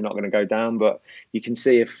they're definitely not going to go down. But you can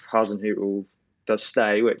see if Hasenhüttl does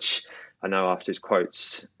stay, which I know after his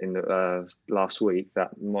quotes in the last week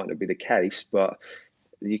that might not be the case, but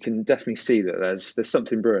you can definitely see that there's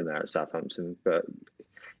something brewing there at Southampton. But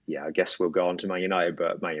yeah, I guess we'll go on to Man United,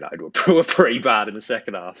 but Man United were pretty bad in the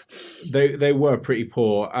second half. They were pretty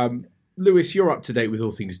poor. Lewis, you're up to date with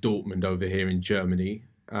all things Dortmund over here in Germany.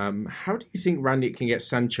 How do you think Rangnick can get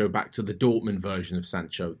Sancho back to the Dortmund version of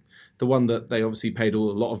Sancho, the one that they obviously paid a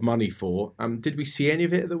lot of money for? Did we see any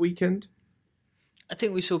of it at the weekend? I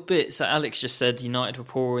think we saw bits. Alex just said United were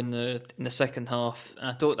poor in the second half, and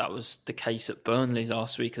I thought that was the case at Burnley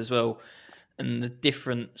last week as well. And the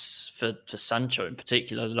difference for Sancho in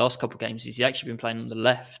particular, the last couple of games, is he's actually been playing on the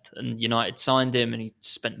left, and United signed him, and he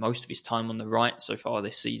spent most of his time on the right so far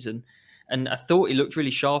this season. And I thought he looked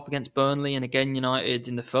really sharp against Burnley, and again, United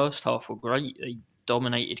in the first half were great. They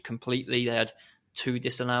dominated completely. They had 2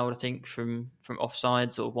 disallowed, I think, from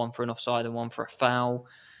offsides, or 1 for an offside and 1 for a foul.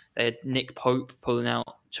 They had Nick Pope pulling out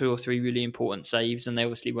 2 or 3 really important saves, and they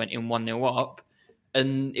obviously went in 1-0 up.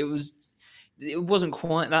 And it wasn't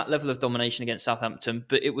quite that level of domination against Southampton,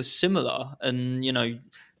 but it was similar. And,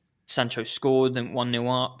 Sancho scored and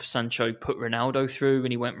 1-0 up. Sancho put Ronaldo through,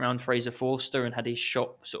 and he went round Fraser Forster and had his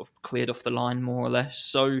shot sort of cleared off the line, more or less.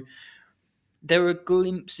 So there are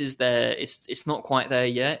glimpses there. It's not quite there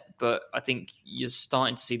yet, but I think you're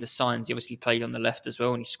starting to see the signs. He obviously played on the left as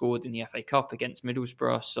well, and he scored in the FA Cup against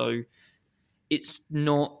Middlesbrough. So it's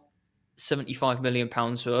not £75 million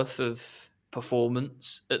worth of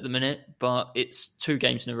performance at the minute, but it's 2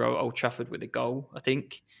 games in a row at Old Trafford with a goal, I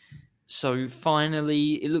think. So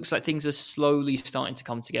finally, it looks like things are slowly starting to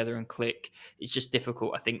come together and click. It's just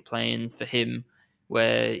difficult, I think, playing for him,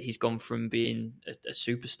 where he's gone from being a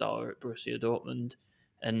superstar at Borussia Dortmund,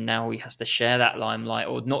 and now he has to share that limelight,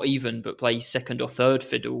 or not even, but play second or third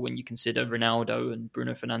fiddle when you consider Ronaldo and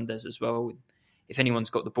Bruno Fernandes as well. If anyone's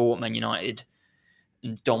got the ball at Man United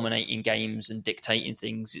and dominating games and dictating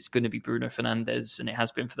things, it's going to be Bruno Fernandes, and it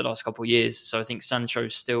has been for the last couple of years. So I think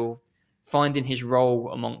Sancho's still finding his role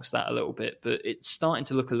amongst that a little bit, but it's starting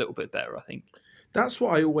to look a little bit better, I think. That's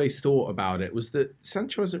what I always thought about it, was that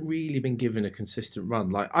Sancho hasn't really been given a consistent run.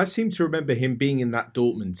 Like, I seem to remember him being in that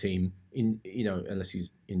Dortmund team, unless he's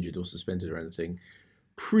injured or suspended or anything,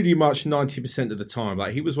 pretty much 90% of the time.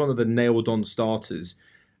 Like, he was one of the nailed-on starters.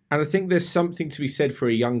 And I think there's something to be said for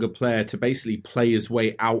a younger player to basically play his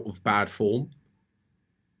way out of bad form.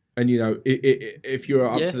 And, if you're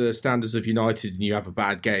up to the standards of United and you have a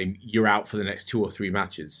bad game, you're out for the next 2 or 3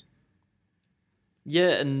 matches.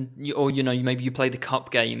 Yeah, or maybe you play the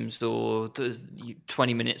cup games or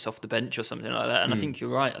 20 minutes off the bench or something like that. And I think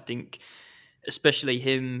you're right. I think especially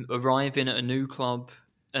him arriving at a new club,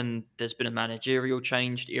 and there's been a managerial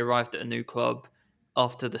change. He arrived at a new club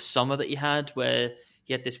after the summer that he had, where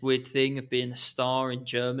he had this weird thing of being a star in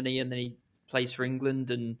Germany, and then he plays for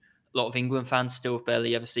England, and a lot of England fans still have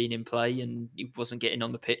barely ever seen him play, and he wasn't getting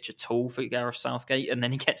on the pitch at all for Gareth Southgate. And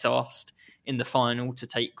then he gets asked in the final to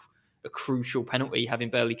take a crucial penalty, having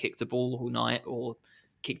barely kicked a ball all night, or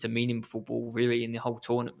kicked a meaningful ball really in the whole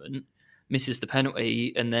tournament, misses the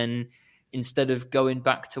penalty, and then instead of going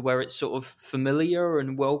back to where it's sort of familiar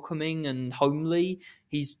and welcoming and homely,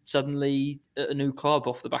 he's suddenly at a new club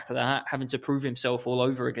off the back of that, having to prove himself all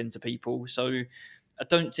over again to people. So I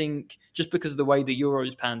don't think, just because of the way the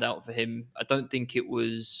Euros panned out for him, I don't think it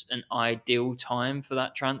was an ideal time for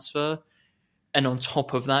that transfer. And on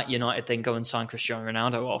top of that, United then go and sign Cristiano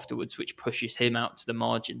Ronaldo afterwards, which pushes him out to the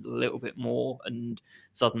margin a little bit more. And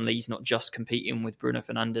suddenly he's not just competing with Bruno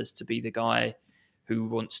Fernandes to be the guy who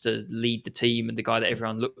wants to lead the team and the guy that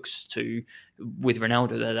everyone looks to. With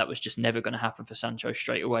Ronaldo there, that was just never going to happen for Sancho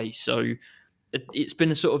straight away. So it's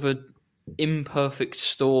been a sort of an imperfect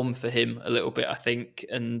storm for him a little bit, I think.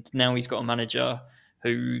 And now he's got a manager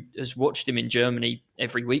who has watched him in Germany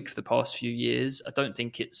every week for the past few years. I don't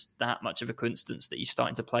think it's that much of a coincidence that he's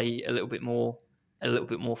starting to play a little bit more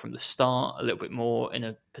from the start, a little bit more in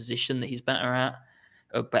a position that he's better at,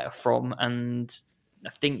 or better from. And I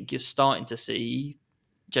think you're starting to see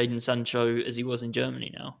Jadon Sancho as he was in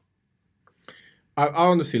Germany now. I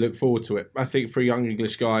honestly look forward to it. I think for a young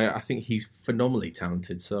English guy, I think he's phenomenally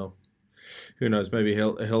talented. So who knows? Maybe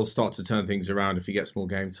he'll start to turn things around if he gets more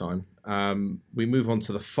game time. We move on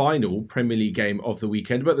to the final Premier League game of the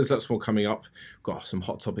weekend, but there's lots more coming up. We've got some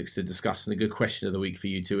hot topics to discuss and a good question of the week for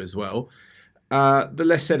you two as well. The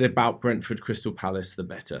less said about Brentford Crystal Palace, the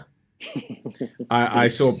better. I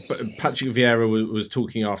saw Patrick Vieira was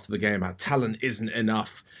talking after the game about talent isn't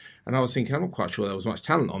enough. And I was thinking, I'm not quite sure there was much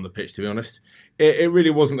talent on the pitch, to be honest. It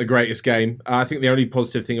really wasn't the greatest game. I think the only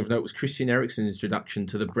positive thing of note was Christian Eriksen's introduction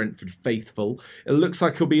to the Brentford faithful. It looks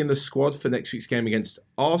like he'll be in the squad for next week's game against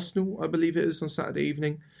Arsenal, I believe it is, on Saturday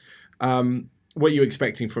evening. What are you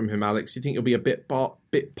expecting from him, Alex? Do you think he'll be a bit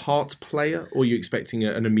part player, or are you expecting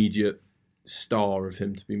an immediate star of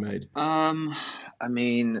him to be made? I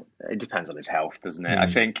mean, it depends on his health, doesn't it? I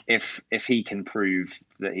think if he can prove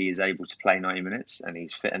that he is able to play 90 minutes and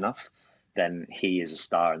he's fit enough, then he is a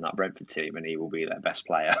star in that Brentford team and he will be their best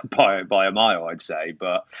player by a mile, I'd say.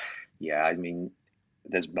 But yeah, I mean,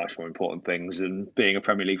 there's much more important things than being a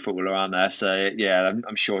Premier League footballer around there. So yeah,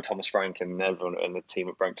 I'm sure Thomas Frank and everyone and the team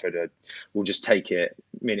at Brentford will just take it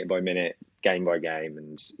minute by minute, game by game.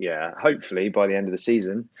 And yeah, hopefully by the end of the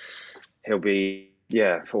season, he'll be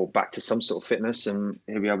back to some sort of fitness and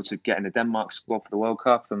he'll be able to get in the Denmark squad for the World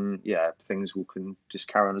Cup and things can just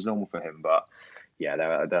carry on as normal for him. But yeah,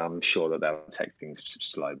 I'm sure that they'll take things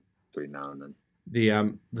slow between now and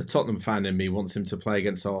then. The Tottenham fan in me wants him to play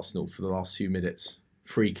against Arsenal for the last few minutes.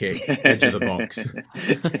 Free kick, edge of the box.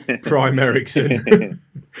 Prime Eriksen.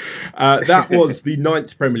 That was the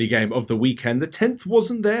 9th Premier League game of the weekend. The 10th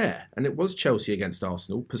wasn't there, and it was Chelsea against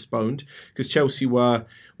Arsenal, postponed, because Chelsea were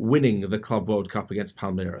winning the Club World Cup against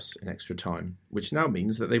Palmeiras in extra time, which now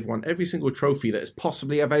means that they've won every single trophy that is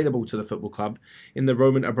possibly available to the football club in the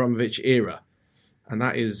Roman Abramovich era. And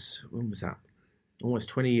that is, when was that? Almost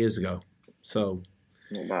 20 years ago. So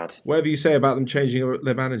not bad. Whatever you say about them changing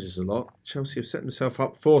their managers a lot, Chelsea have set themselves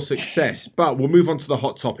up for success. But we'll move on to the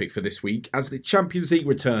hot topic for this week. As the Champions League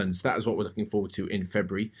returns, that is what we're looking forward to in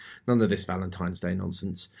February. None of this Valentine's Day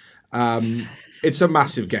nonsense. It's a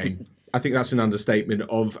massive game. I think that's an understatement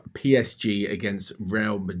of PSG against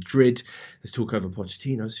Real Madrid. There's talk over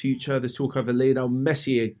Pochettino's future. There's talk over Lionel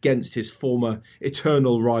Messi against his former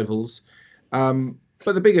eternal rivals. But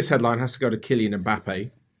the biggest headline has to go to Kylian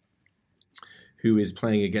Mbappe, who is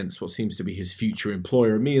playing against what seems to be his future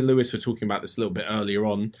employer. Me and Lewis were talking about this a little bit earlier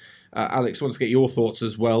on. Alex, I want to get your thoughts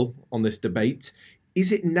as well on this debate.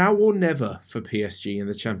 Is it now or never for PSG in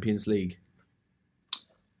the Champions League?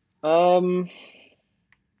 No,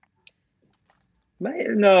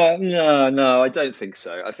 I don't think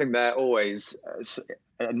so. I think they're always,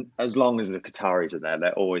 as long as the Qataris are there,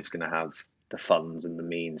 they're always going to have the funds and the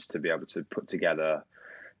means to be able to put together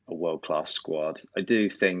a world-class squad. I do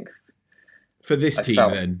think for this team,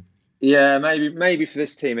 then, yeah, maybe for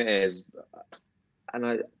this team it is,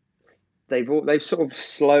 and they've sort of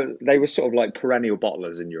slow. They were sort of like perennial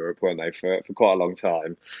bottlers in Europe, weren't they, for quite a long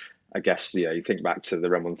time? I guess you think back to the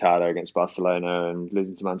remontada against Barcelona and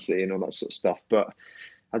losing to Man City and all that sort of stuff. But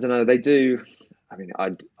I don't know, they do. I mean,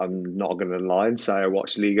 I'm not going to lie and say I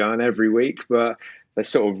watch Ligue 1 every week, but they're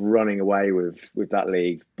sort of running away with that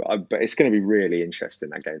league. But it's going to be really interesting,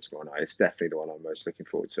 that game tomorrow night. It's definitely the one I'm most looking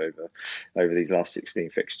forward to over these last 16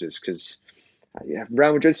 fixtures, because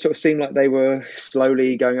Real Madrid sort of seemed like they were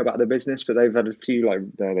slowly going about their business, but they've had a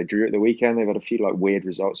few, they drew at the weekend. They've had a few weird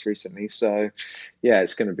results recently. So yeah,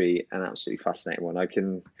 it's going to be an absolutely fascinating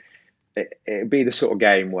one. It'd be the sort of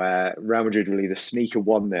game where Real Madrid will either sneak a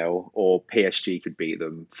 1-0 or PSG could beat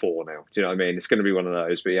them 4-0. Do you know what I mean? It's going to be one of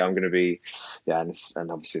those. But yeah, I'm going to be, and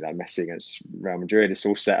obviously that Messi against Real Madrid, it's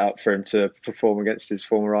all set up for him to perform against his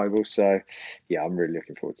former rival. So yeah, I'm really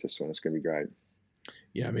looking forward to this one. It's going to be great.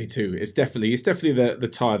 Yeah, me too. It's definitely the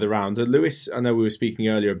tie of the round. And Lewis, I know we were speaking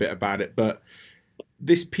earlier a bit about it, but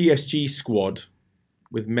this PSG squad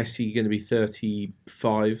with Messi going to be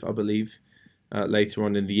 35, I believe, later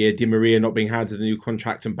on in the year. Di Maria not being handed a new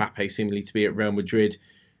contract, and Mbappe seemingly to be at Real Madrid.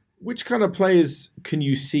 Which kind of players can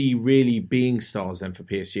you see really being stars then for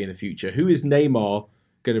PSG in the future? Who is Neymar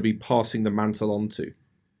going to be passing the mantle on to?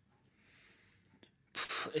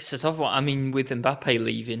 It's a tough one. I mean, with Mbappe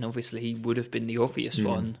leaving, obviously he would have been the obvious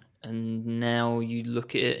one. And now you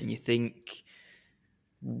look at it and you think,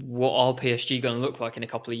 what are PSG going to look like in a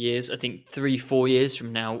couple of years? I think 3-4 years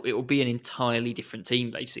from now, it will be an entirely different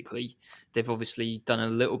team, basically. They've obviously done a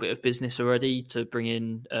little bit of business already to bring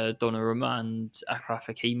in Donnarumma and Achraf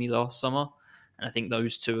Hakimi last summer. And I think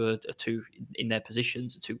those two are two in their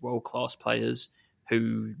positions, are two world-class players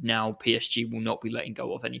who now PSG will not be letting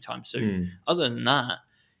go of anytime soon. Other than that,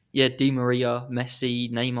 yeah, Di Maria,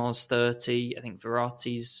 Messi, Neymar's 30. I think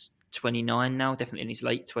Verratti's 29 now, definitely in his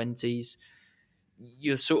late 20s.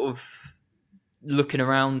 You're sort of looking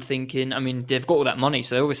around thinking, I mean, they've got all that money,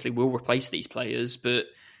 so they obviously will replace these players, but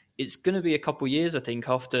it's going to be a couple of years, I think,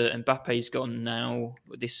 after Mbappe's gone now.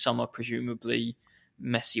 This summer, presumably,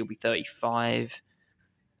 Messi will be 35.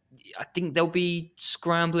 I think they'll be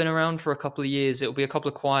scrambling around for a couple of years. It'll be a couple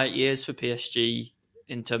of quiet years for PSG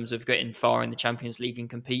in terms of getting far in the Champions League and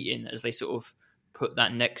competing as they sort of put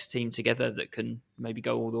that next team together that can maybe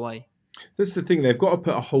go all the way. That's the thing. They've got to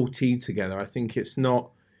put a whole team together. I think it's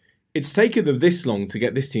taken them this long to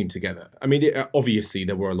get this team together. I mean, obviously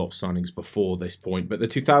there were a lot of signings before this point, but the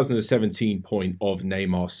 2017 point of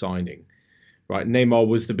Neymar signing, right? Neymar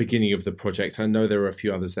was the beginning of the project. I know there were a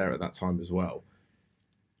few others there at that time as well.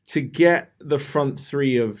 To get the front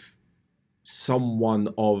three of someone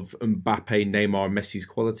of Mbappe, Neymar, and Messi's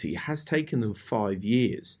quality has taken them 5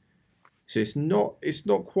 years. So it's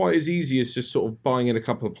not quite as easy as just sort of buying in a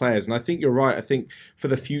couple of players. And I think you're right. I think for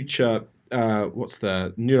the future,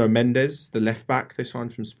 Nuno Mendes, the left back they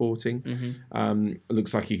signed from Sporting, it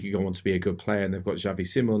looks like he could go on to be a good player. And they've got Xavi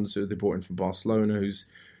Simons, who they brought in from Barcelona, who's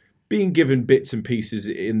being given bits and pieces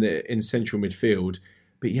in central midfield.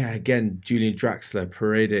 But yeah, again, Julian Draxler,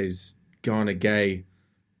 Paredes, Gana Gueye,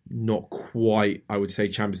 not quite, I would say,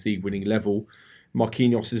 Champions League winning level.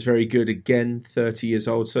 Marquinhos is very good, again, 30 years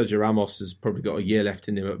old. Sergio Ramos has probably got a year left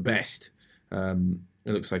in him at best. It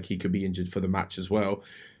looks like he could be injured for the match as well.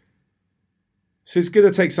 So it's going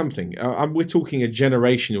to take something. We're talking a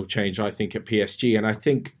generational change, I think, at PSG. And I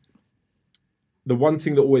think the one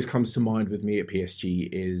thing that always comes to mind with me at PSG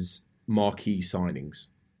is marquee signings.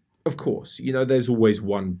 Of course, there's always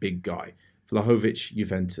one big guy. Vlahovic,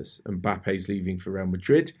 Juventus, and Mbappe's leaving for Real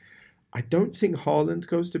Madrid. I don't think Haaland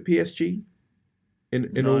goes to PSG,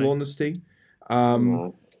 in all honesty.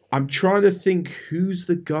 I'm trying to think who's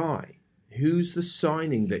the guy, who's the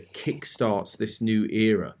signing that kickstarts this new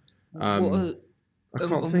era. I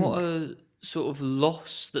can't think. What a sort of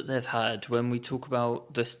loss that they've had when we talk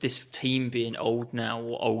about this team being old now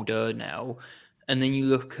or older now. And then you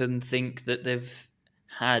look and think that they've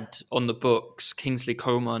had on the books Kingsley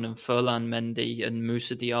Coman and Ferland Mendy and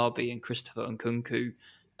Moussa Diaby and Christopher Nkunku,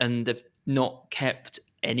 and they've not kept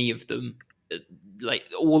any of them. Like,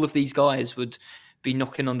 all of these guys would be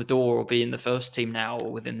knocking on the door or be in the first team now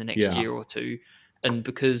or within the next year or two. And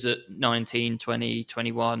because at 19, 20,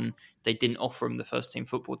 21, they didn't offer them the first team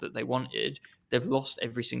football that they wanted, they've lost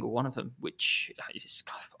every single one of them, which is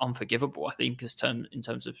unforgivable, I think, in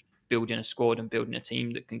terms of building a squad and building a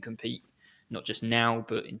team that can compete, not just now,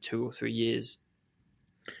 but in 2 or 3 years.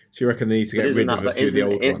 So you reckon they need to get rid of a few of the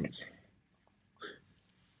old ones?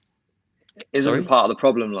 Isn't part of the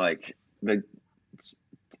problem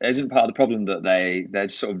isn't part of the problem that they're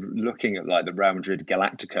sort of looking at like the Real Madrid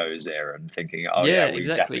Galacticos era and thinking, we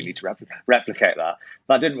definitely need to replicate that.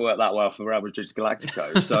 That didn't work that well for Real Madrid's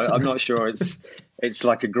Galacticos, so I'm not sure it's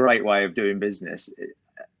like a great way of doing business.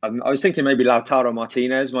 I was thinking maybe Lautaro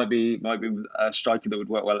Martinez might be a striker that would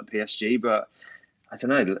work well at PSG, but I don't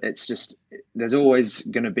know. It's just, there's always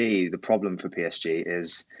going to be the problem for PSG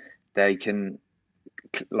is they're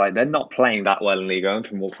not playing that well in Ligue 1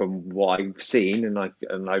 from what I've seen and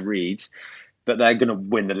I read, but they're going to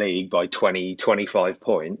win the league by 20, 25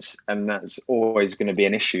 points, and that's always going to be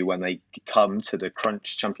an issue when they come to the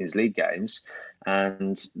crunch Champions League games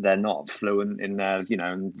and they're not fluent in their,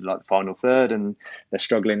 final third, and they're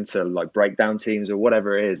struggling to break down teams or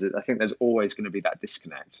whatever it is. I think there's always going to be that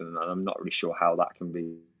disconnect, and I'm not really sure how that can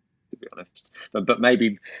be, to be honest. But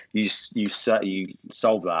maybe you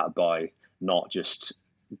solve that by not just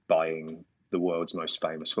buying the world's most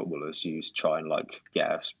famous footballers. You try and get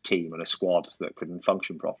a team and a squad that can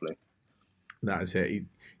function properly. That is it.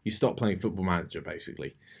 You stop playing Football Manager,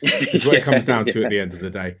 basically. It's what it comes down to at the end of the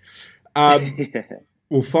day.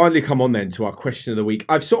 We'll finally come on then to our question of the week.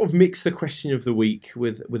 I've sort of mixed the question of the week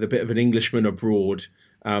with a bit of an Englishman abroad.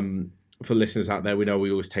 For listeners out there, we know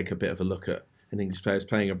we always take a bit of a look at an English players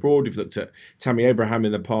playing abroad. We've looked at Tammy Abraham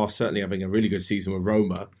in the past, certainly having a really good season with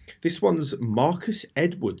Roma. This one's Marcus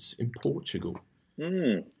Edwards in Portugal.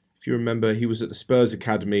 If you remember, he was at the Spurs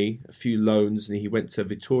Academy, a few loans, and he went to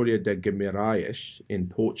Vitória de Guimarães in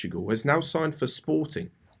Portugal. Has now signed for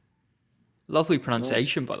Sporting. Lovely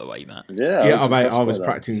pronunciation, by the way, Matt. Yeah, I was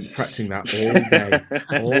practicing that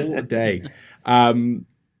all day.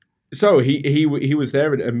 So he was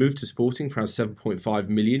there and moved to Sporting for around 7.5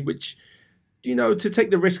 million, which, to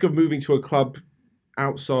take the risk of moving to a club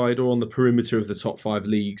outside or on the perimeter of the top 5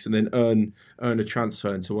 leagues and then earn a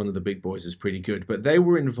transfer into one of the big boys is pretty good. But they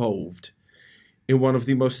were involved in one of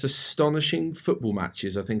the most astonishing football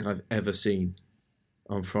matches I think I've ever seen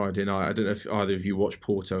on Friday night. I don't know if either of you watched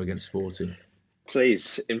Porto against Sporting.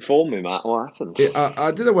 Please inform me, Matt. What happened?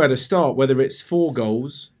 I don't know where to start. Whether it's 4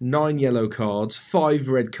 goals, 9 yellow cards, 5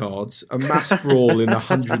 red cards, a mass brawl in the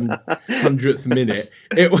 100th minute.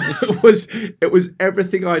 It was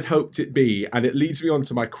everything I'd hoped it'd be, and it leads me on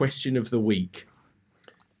to my question of the week.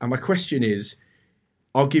 And my question is,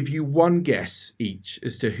 I'll give you one guess each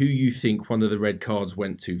as to who you think one of the red cards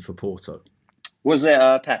went to for Porto. Was it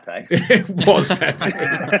Pepe? It was Pepe.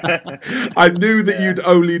 I knew that you'd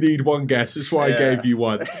only need one guess. That's why I gave you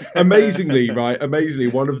one. Amazingly,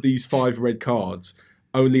 one of these 5 red cards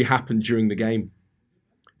only happened during the game.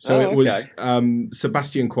 So it was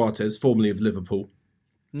Sebastian Coates, formerly of Liverpool.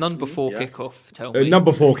 None before kickoff, tell me. None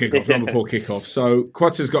before kickoff. So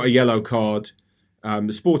Coates got a yellow card.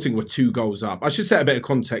 Sporting were 2 goals up. I should set a bit of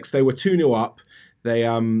context. They were 2-0 up. They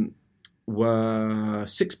were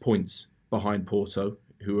 6 points behind Porto,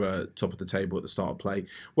 who were top of the table at the start of play.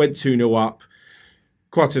 Went 2-0 up.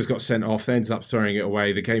 Coates got sent off. They ended up throwing it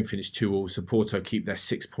away. The game finished 2-2, so Porto keep their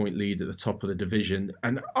 6-point lead at the top of the division.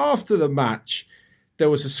 And after the match, there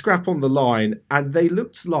was a scrap on the line, and they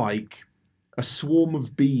looked like a swarm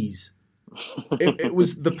of bees. It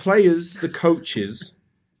was the players, the coaches,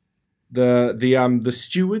 the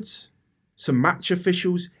stewards, some match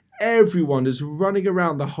officials. Everyone is running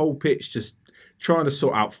around the whole pitch just trying to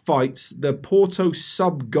sort out fights. The Porto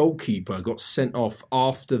sub-goalkeeper got sent off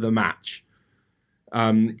after the match.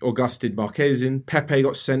 Augustin Marquezin, Pepe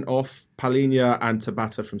got sent off. Palhinha and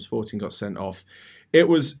Tabata from Sporting got sent off. It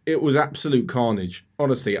was absolute carnage,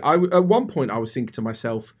 honestly. At one point, I was thinking to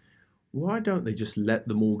myself, why don't they just let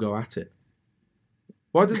them all go at it?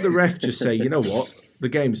 Why did the ref just say, you know what, the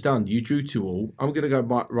game's done, you drew 2-2, I'm going to go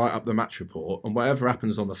write up the match report, and whatever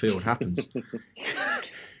happens on the field happens.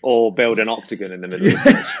 Or build an octagon in the middle of the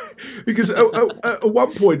pitch. Because at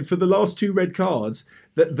one point, for the last 2 red cards,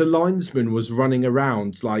 the linesman was running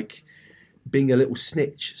around like being a little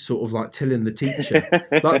snitch, sort of like telling the teacher.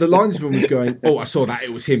 Like the linesman was going, oh, I saw that,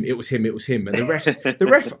 it was him. And the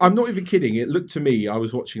ref, I'm not even kidding, it looked to me, I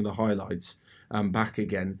was watching the highlights back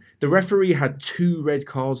again, the referee had 2 red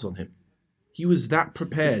cards on him. He was that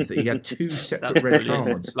prepared that he had 2 separate red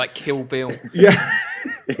cards. Like Kill Bill. Yeah.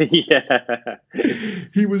 Yeah.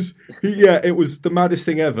 It was the maddest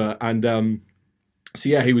thing ever. And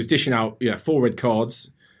he was dishing out 4 red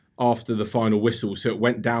cards after the final whistle. So it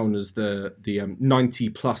went down as the 90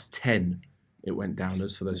 plus 10. It went down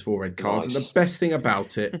as for those 4 red cards. Nice. And the best thing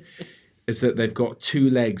about it is that they've got 2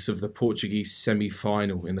 legs of the Portuguese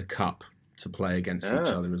semi-final in the cup to play against each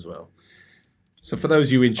other as well. So for those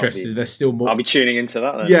of you interested, there's still more. I'll be tuning into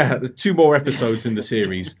that then. Yeah, there's 2 more episodes in the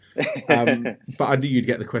series. But I knew you'd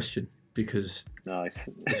get the question because nice.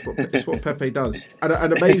 It's what Pepe does.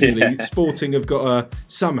 And amazingly, Sporting have got to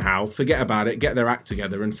somehow forget about it, get their act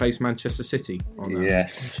together and face Manchester City on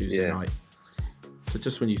Tuesday night. So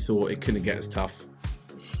just when you thought it couldn't get as tough,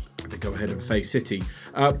 they go ahead and face City.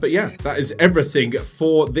 That is everything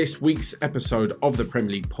for this week's episode of the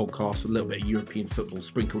Premier League podcast. A little bit of European football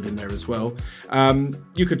sprinkled in there as well.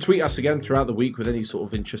 You could tweet us again throughout the week with any sort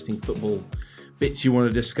of interesting football bits you want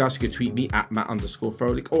to discuss. You can tweet me at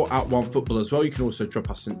Matt_Frohlich or at OneFootball as well. You can also drop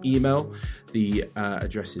us an email. The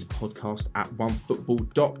address is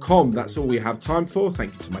podcast@onefootball.com. That's all we have time for.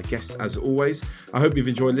 Thank you to my guests as always. I hope you've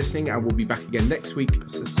enjoyed listening and we'll be back again next week.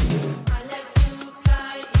 So see you.